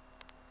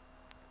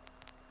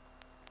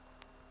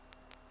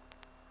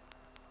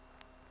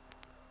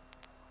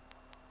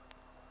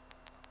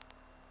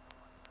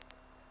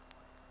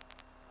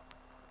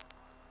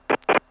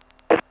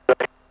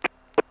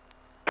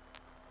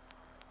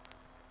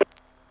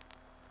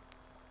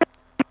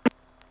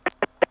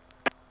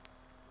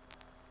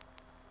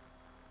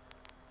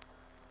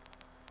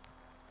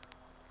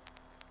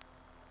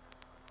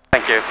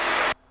 Thank you.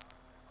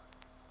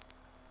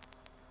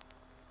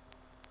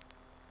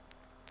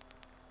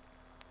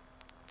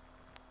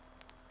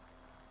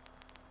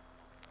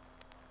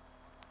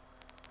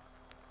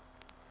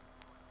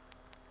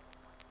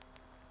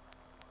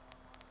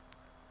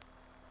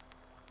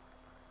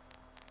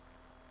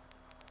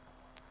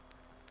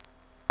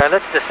 Now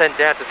let's descend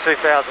down to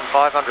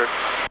 2,500.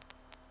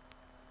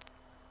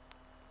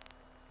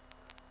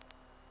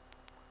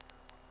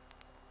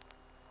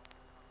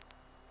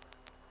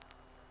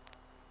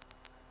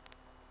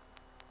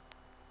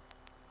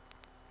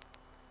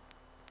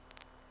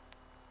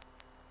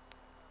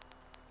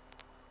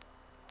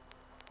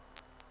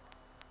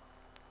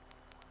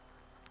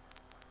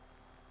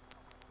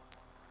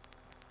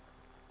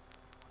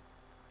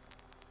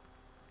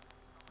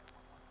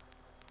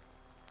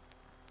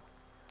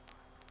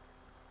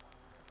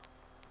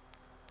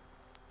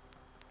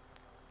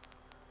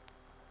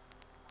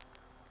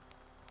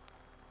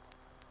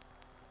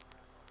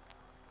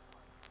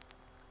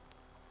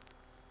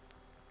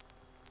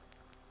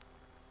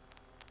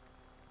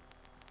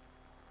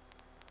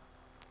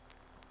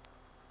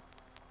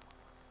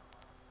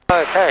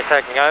 Okay,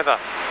 taking over.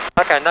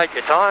 Okay, note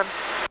your time.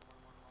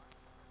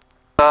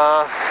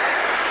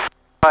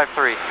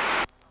 5-3.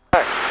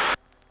 Okay.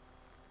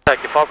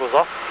 Take your foggles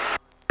off.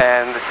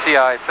 And the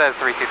DI says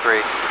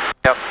 323.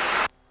 Yep.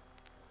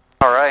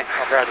 Alright.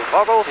 I'll grab the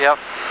foggles. Yep.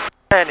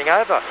 Handing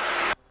over.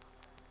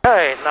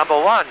 Okay,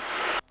 number 1.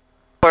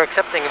 We're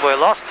accepting we're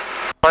lost.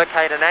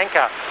 Locate an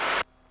anchor.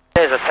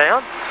 There's a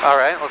town.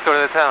 Alright, let's go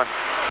to the town.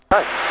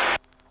 Okay.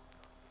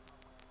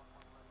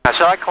 Now,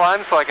 shall I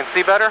climb so I can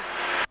see better?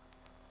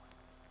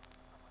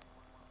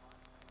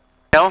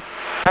 No?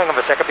 Hang on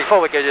a second, before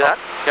we go do that.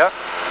 Yep.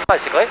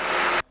 Basically.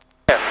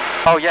 Yeah.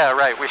 Oh yeah,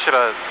 right, we should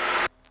have...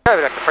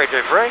 Go back to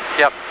 323.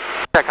 Yep.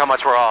 Check how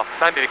much we're off.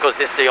 Maybe because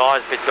this DI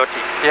is a bit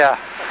dodgy. Yeah.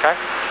 Okay.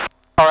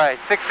 Alright,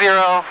 60.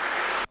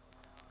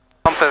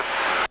 Compass.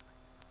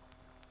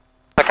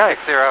 Okay.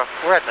 60.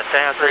 We're at the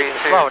town, so you can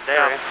slow it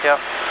down. 3. Yep.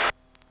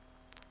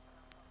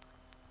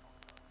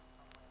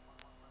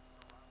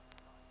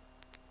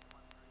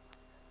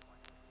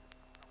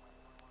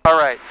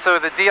 Alright, so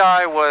the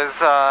DI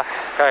was...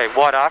 Okay,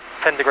 wide arc,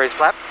 10 degrees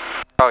flap.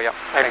 Oh, yeah.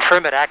 And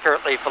trim it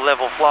accurately for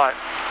level flight.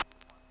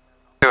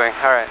 Doing,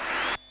 alright.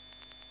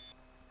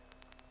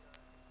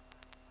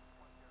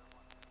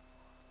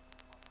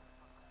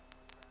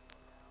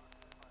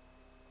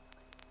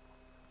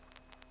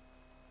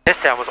 This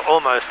town was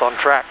almost on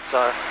track,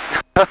 so...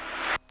 The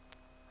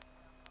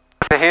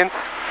hint?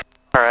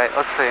 Alright,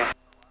 let's see.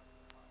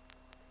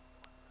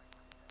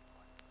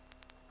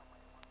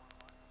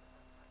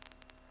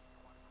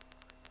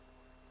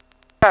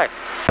 Okay,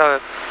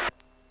 so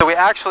we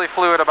actually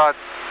flew at about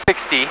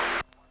 60. We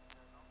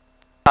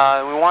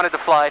wanted to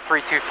fly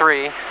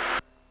 323,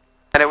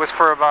 and it was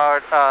for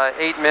about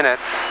 8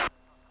 minutes.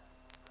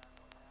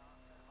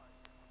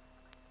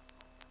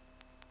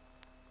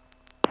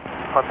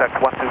 Contact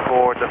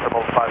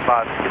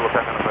 124.55 kilo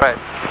November. Right.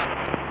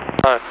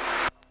 So,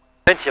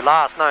 since your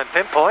last known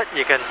pinpoint,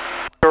 you can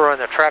draw on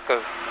the track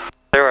of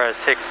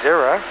 060.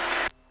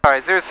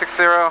 Alright,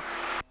 060.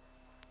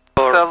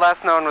 So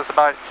last known was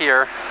about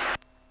here.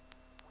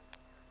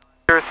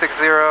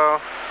 060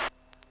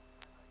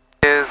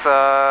 is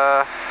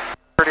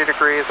 30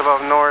 degrees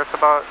above north,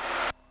 about,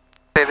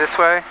 say, this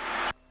way.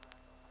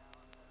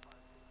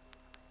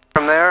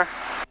 From there.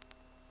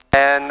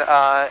 And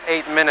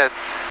 8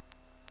 minutes.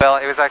 Well,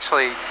 it was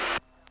actually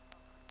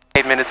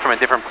 8 minutes from a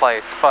different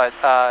place, but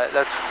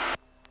that's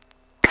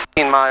 16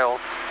 15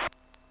 miles.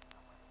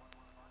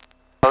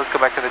 Let's go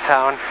back to the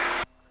town.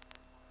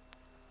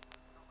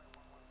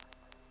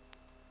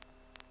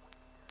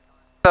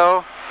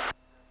 So,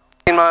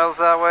 15 miles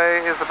that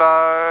way is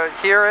about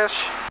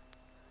here-ish.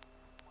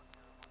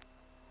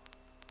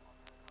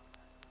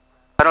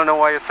 I don't know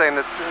why you're saying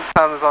that the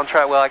town was on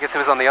track. Well, I guess it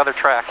was on the other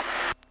track.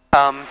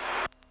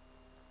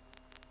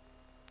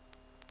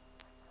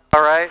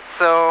 Alright,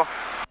 so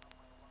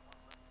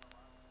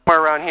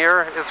somewhere around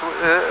here is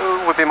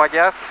would be my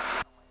guess.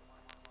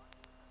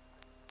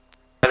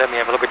 Let me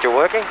have a look at your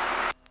working.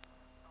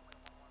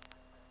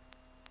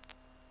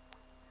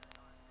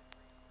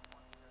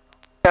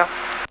 Yeah.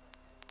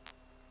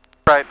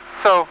 Right,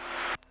 so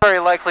very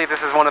likely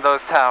this is one of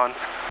those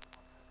towns.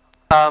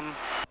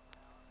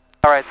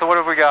 Alright, so what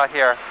have we got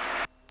here?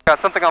 Got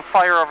something on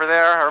fire over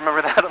there, I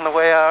remember that on the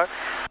way out.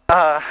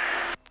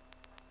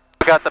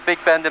 We got the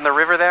big bend in the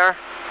river there.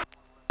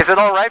 Is it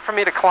alright for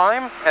me to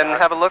climb and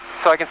have a look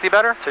so I can see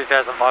better?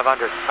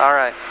 2,500.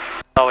 Alright.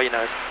 Oh, he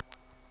knows.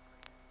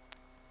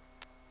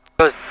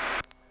 Because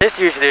this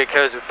usually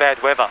occurs with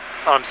bad weather.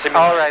 I'm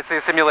simulating. Alright, so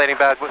you're simulating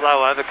bad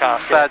low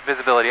overcast. Bad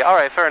visibility.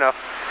 Alright, fair enough.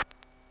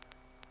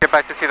 Get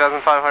back to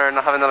 2,500 and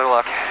I'll have another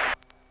look.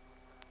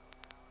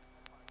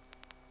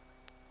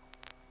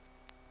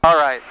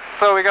 Alright,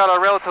 so we got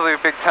a relatively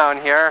big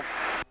town here.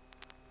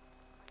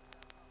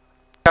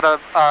 Got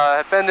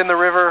a bend in the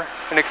river,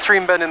 an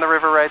extreme bend in the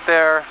river right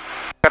there.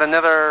 Got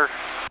another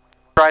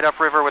dried up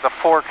river with a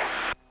fork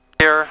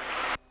here.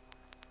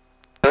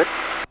 Good.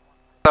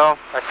 So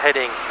that's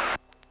heading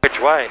which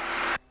way?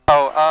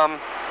 Oh,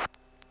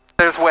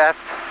 there's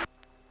west.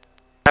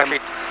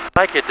 Actually,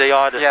 make your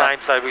DI the same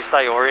so we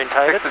stay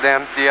orientated. Fix the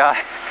damn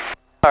DI.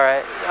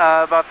 Alright,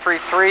 about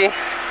 3-3.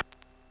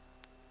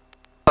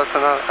 Close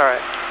enough,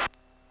 alright.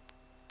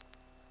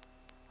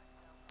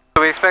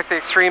 So we expect the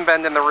extreme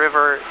bend in the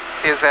river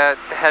is at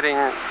heading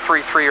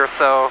 3-3 or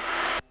so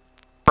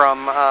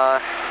from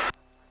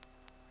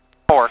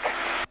Fork.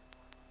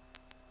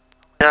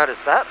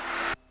 Notice that?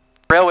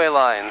 Railway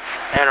lines.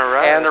 And a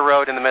road. And a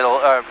road in the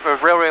middle,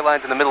 railway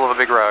lines in the middle of a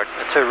big road.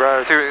 Two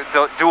roads.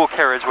 Dual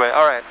carriageway,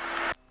 alright.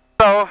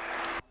 So,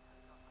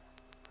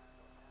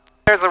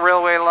 there's a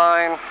railway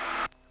line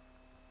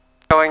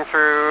going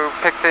through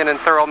Picton and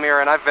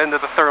Thirlmere, and I've been to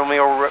the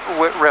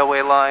Thirlmere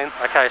railway line.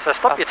 Okay, so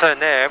stop your turn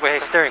there.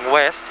 We're steering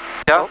west.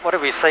 Yeah. What do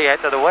we see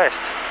out to the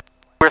west?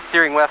 We're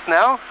steering west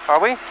now, are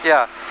we?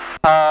 Yeah.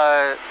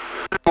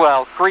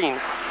 Well, green.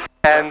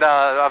 And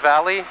a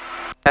valley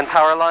and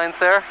power lines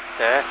there.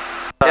 Yeah.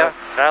 So yeah.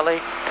 Valley,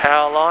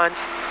 power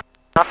lines,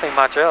 nothing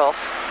much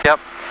else. Yep.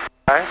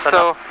 Okay,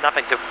 so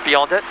nothing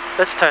beyond it.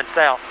 Let's turn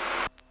south.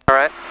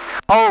 Alright.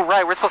 Oh,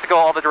 right, we're supposed to go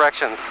all the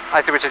directions.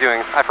 I see what you're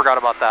doing. I forgot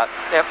about that.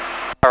 Yep.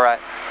 Alright.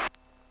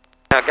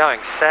 Now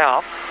going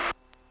south,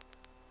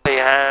 we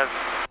have,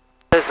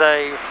 there's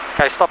a,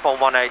 okay, stop on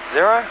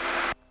 180.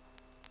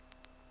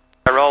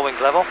 A roll wings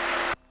level.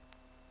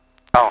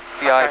 Oh,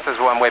 DI says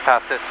I'm way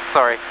past it.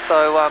 Sorry.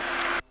 So,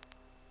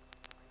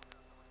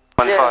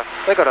 yeah,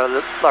 we got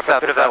a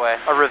bit of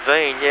a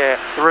ravine, yeah.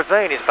 The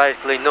ravine is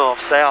basically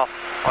north-south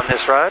on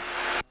this road,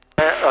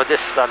 or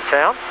this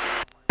town.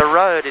 The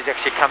road is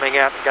actually coming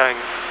out and going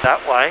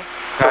that way,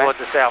 towards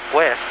the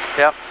southwest.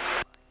 Yep.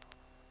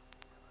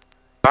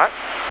 Right.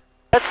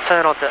 Let's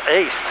turn onto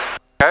east.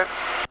 Okay.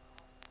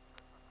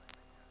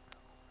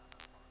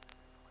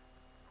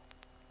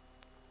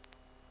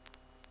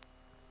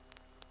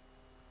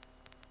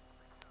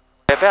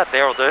 About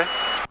there will do.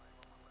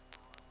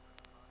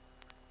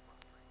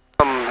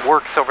 Some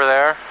works over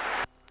there.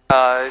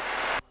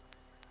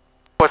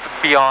 What's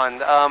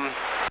beyond?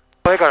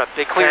 We got a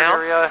big clear town.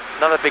 Area.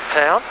 Another big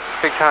town.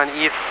 Big town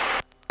east.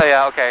 Oh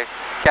yeah, okay.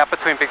 Gap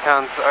between big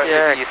towns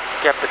is east.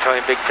 Gap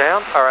between big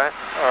towns. Alright.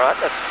 Alright,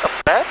 that's not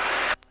bad.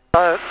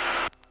 So,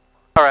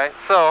 alright,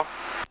 so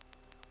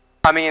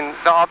I mean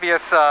the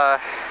obvious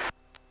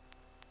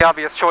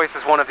choice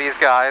is one of these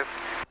guys.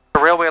 The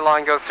railway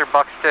line goes through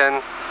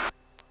Buxton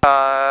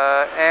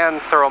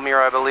and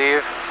Thirlmere, I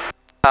believe.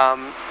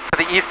 To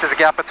the east is a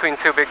gap between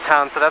two big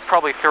towns, so that's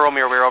probably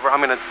Thirlmere we're over.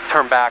 I'm going to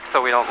turn back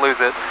so we don't lose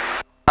it.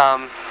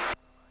 But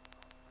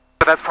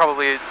that's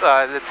probably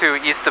the two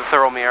east of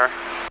Thirlmere.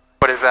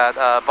 What is that?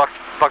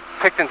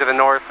 Picton to the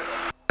north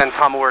and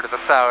Tomoor to the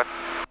south.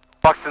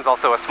 Buxton's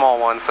also a small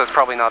one, so it's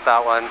probably not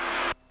that one.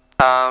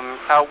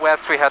 Out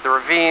west we had the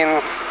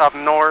ravines. Up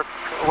north,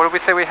 what did we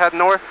say we had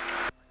north?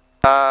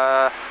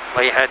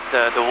 We had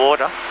the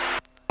water.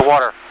 The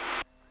water.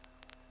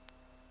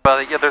 Well,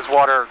 yeah, there's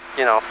water,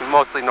 you know,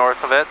 mostly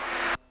north of it.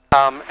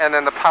 And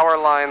then the power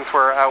lines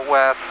were out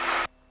west.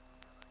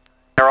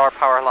 There are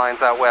power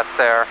lines out west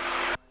there.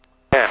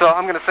 Yeah. So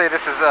I'm going to say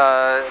this is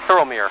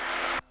Thirlmere.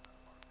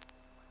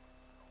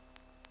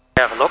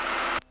 Have a look.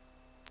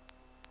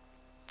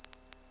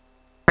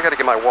 I got to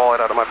get my wallet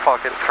out of my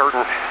pocket. It's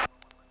hurting.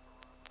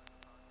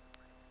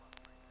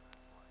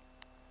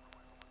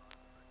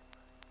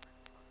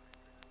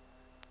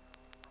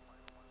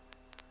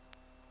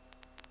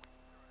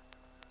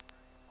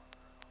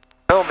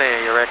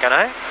 Thirlmere, you reckon,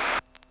 eh?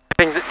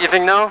 You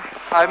think no?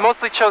 I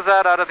mostly chose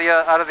that out of the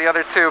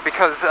other two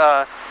because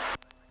to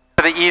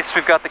the east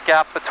we've got the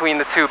gap between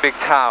the two big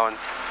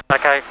towns.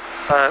 Okay,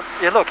 so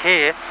you look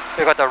here,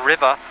 we've got the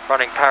river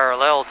running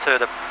parallel to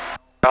the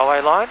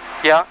railway line.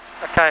 Yeah.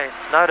 Okay,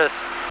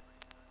 notice.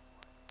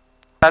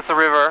 That's the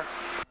river.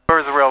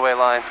 Where's the railway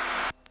line?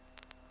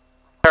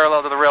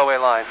 Parallel to the railway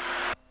line.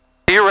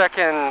 Do you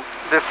reckon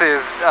this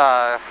is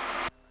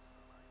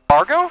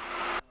Fargo?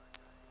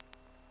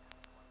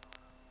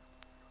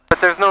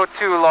 But there's no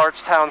two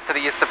large towns to the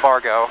east of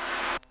Fargo.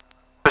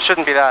 So it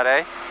shouldn't be that,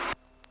 eh?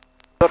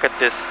 Look at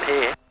this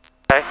here.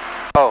 Okay.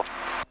 Oh.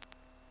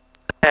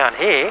 Down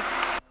here,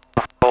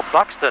 called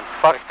Buxton.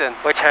 Buxton.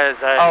 Which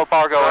has a... Oh,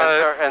 Fargo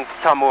and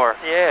Tamworth.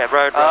 Yeah,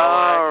 road railway.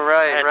 Oh,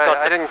 right, and right. Got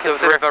I didn't the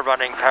consider... river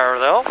running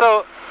parallel.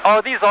 So, oh,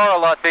 these are a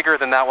lot bigger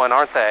than that one,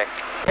 aren't they?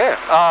 Yeah.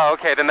 Oh,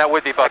 okay, then that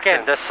would be Buxton.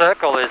 Again, the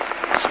circle is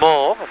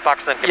small.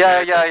 Buxton.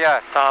 Yeah.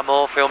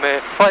 Tamworth,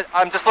 Filmere. But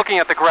I'm just looking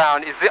at the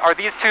ground. Are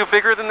these two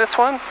bigger than this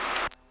one?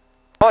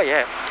 Oh,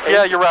 yeah.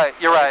 Yeah, you're right.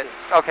 You're right.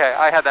 Okay,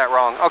 I had that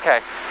wrong. Okay,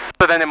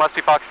 so then it must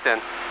be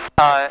Buxton.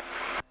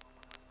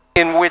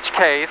 In which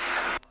case,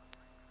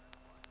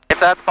 if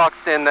that's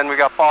Buxton, then we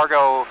got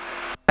Fargo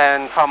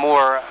and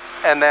Tamworth,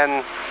 and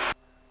then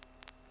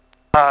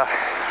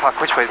fuck,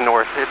 which way's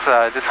north? It's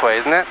this way,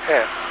 isn't it?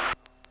 Yeah.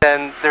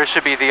 Then there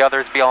should be the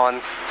others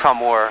beyond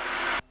Tamworth.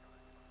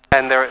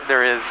 And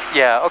there is,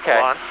 yeah, okay.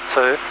 1,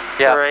 2,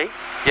 yeah. 3.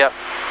 Yep.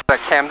 Is that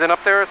Camden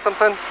up there or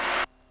something?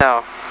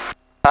 No.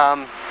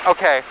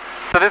 Okay,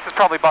 so this is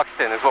probably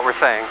Buxton, is what we're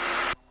saying.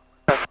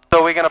 So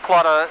are we gonna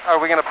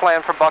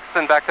plan from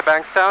Buxton back to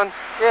Bankstown?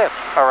 Yeah.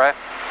 All right.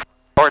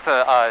 Or to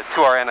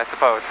RN, I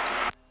suppose.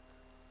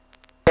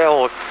 Yeah,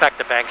 or it's back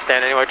to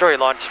Bankstown anyway. Draw your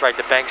line straight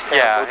to Bankstown.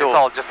 Yeah, we'll it's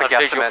all just a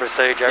guesstimate.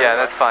 Procedure. Yeah,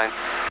 that's fine.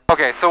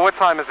 Okay, so what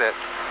time is it?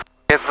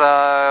 It's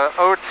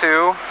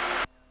 02,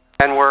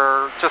 and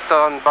we're just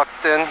on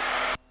Buxton.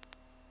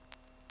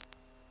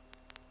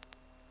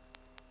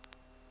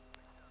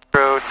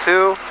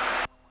 02.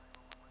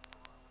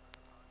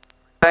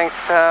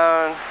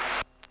 Bankstown.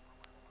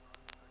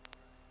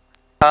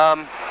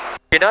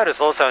 You notice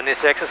also in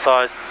this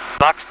exercise,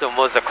 Buxton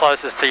was the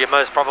closest to your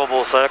most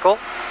probable circle.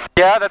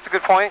 Yeah, that's a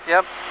good point.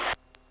 Yep.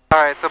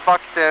 All right, so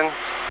Buxton.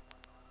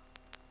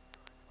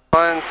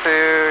 1,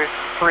 2,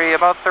 3,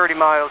 about 30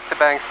 miles to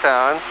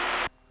Bankstown.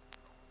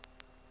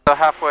 So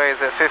halfway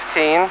is at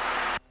 15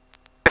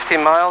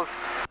 miles.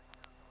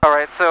 All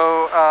right,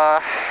 so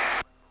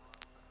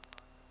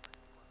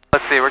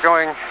let's see, we're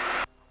going.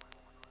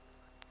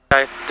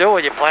 Okay, do all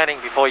your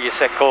planning before you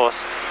set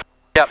course.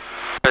 Yep.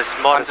 I'm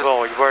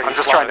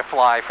just trying to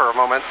fly for a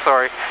moment,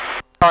 sorry.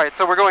 All right,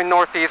 so we're going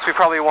northeast. We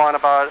probably want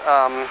about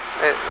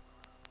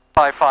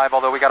 5-5,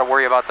 although we got to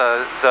worry about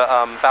the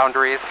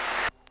boundaries.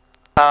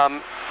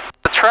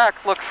 The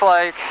track looks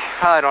like,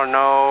 I don't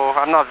know,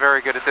 I'm not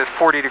very good at this,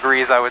 40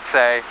 degrees I would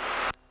say,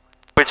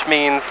 which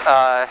means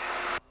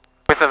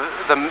with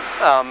the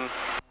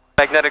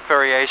magnetic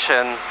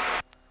variation,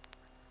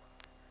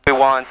 we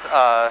want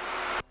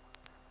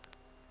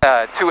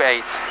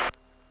 2-8.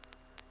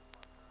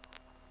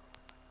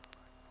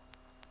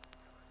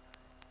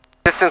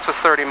 Distance was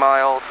 30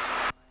 miles,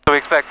 so we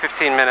expect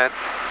 15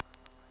 minutes.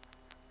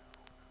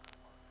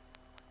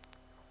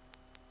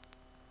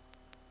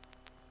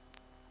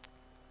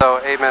 So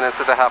 8 minutes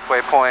at the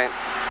halfway point.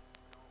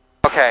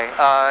 Okay,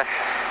 I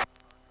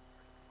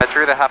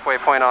drew the halfway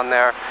point on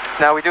there.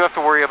 Now we do have to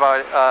worry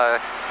about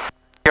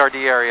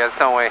PRD areas,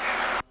 don't we?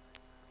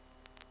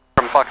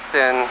 From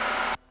Buxton,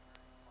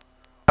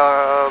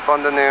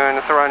 Bundanoon,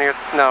 it's around here.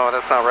 No,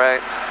 that's not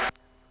right.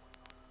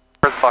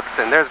 Where's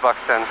Buxton? There's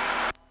Buxton.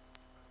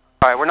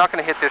 All right, we're not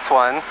going to hit this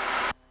one.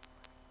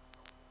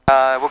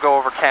 We'll go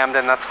over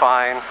Camden, that's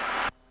fine.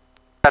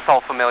 That's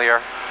all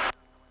familiar.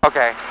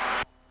 Okay,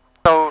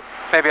 so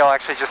maybe I'll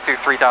actually just do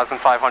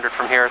 3,500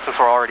 from here since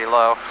we're already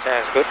low.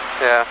 Sounds good.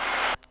 Yeah.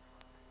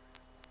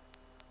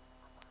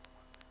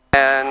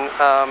 And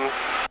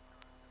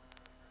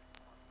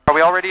are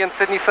we already in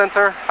Sydney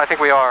Centre? I think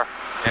we are.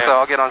 Yeah. So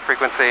I'll get on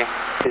frequency.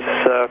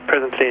 It's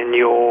presently in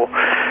your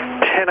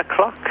 10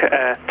 o'clock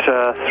at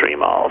 3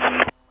 miles.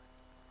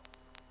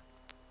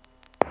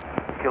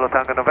 Kilo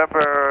Tango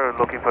November,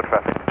 looking for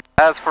traffic.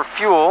 As for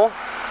fuel,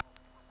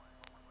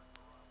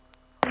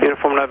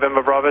 Uniform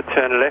November Bravo,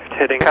 turn left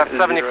heading. We have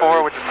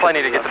 74, which is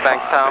plenty to get to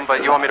Bankstown,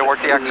 but you want me to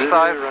work the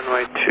exercise?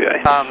 Runway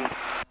 28. Turn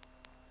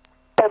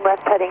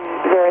left heading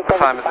 075. What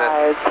time is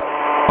it?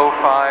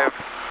 05.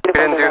 We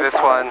didn't do this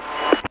one.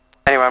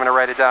 Anyway, I'm going to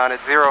write it down.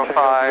 At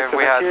 05,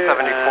 we had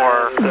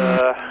 74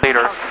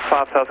 liters.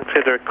 5,000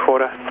 clear direct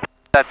quarter.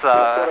 That's 2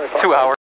 hours.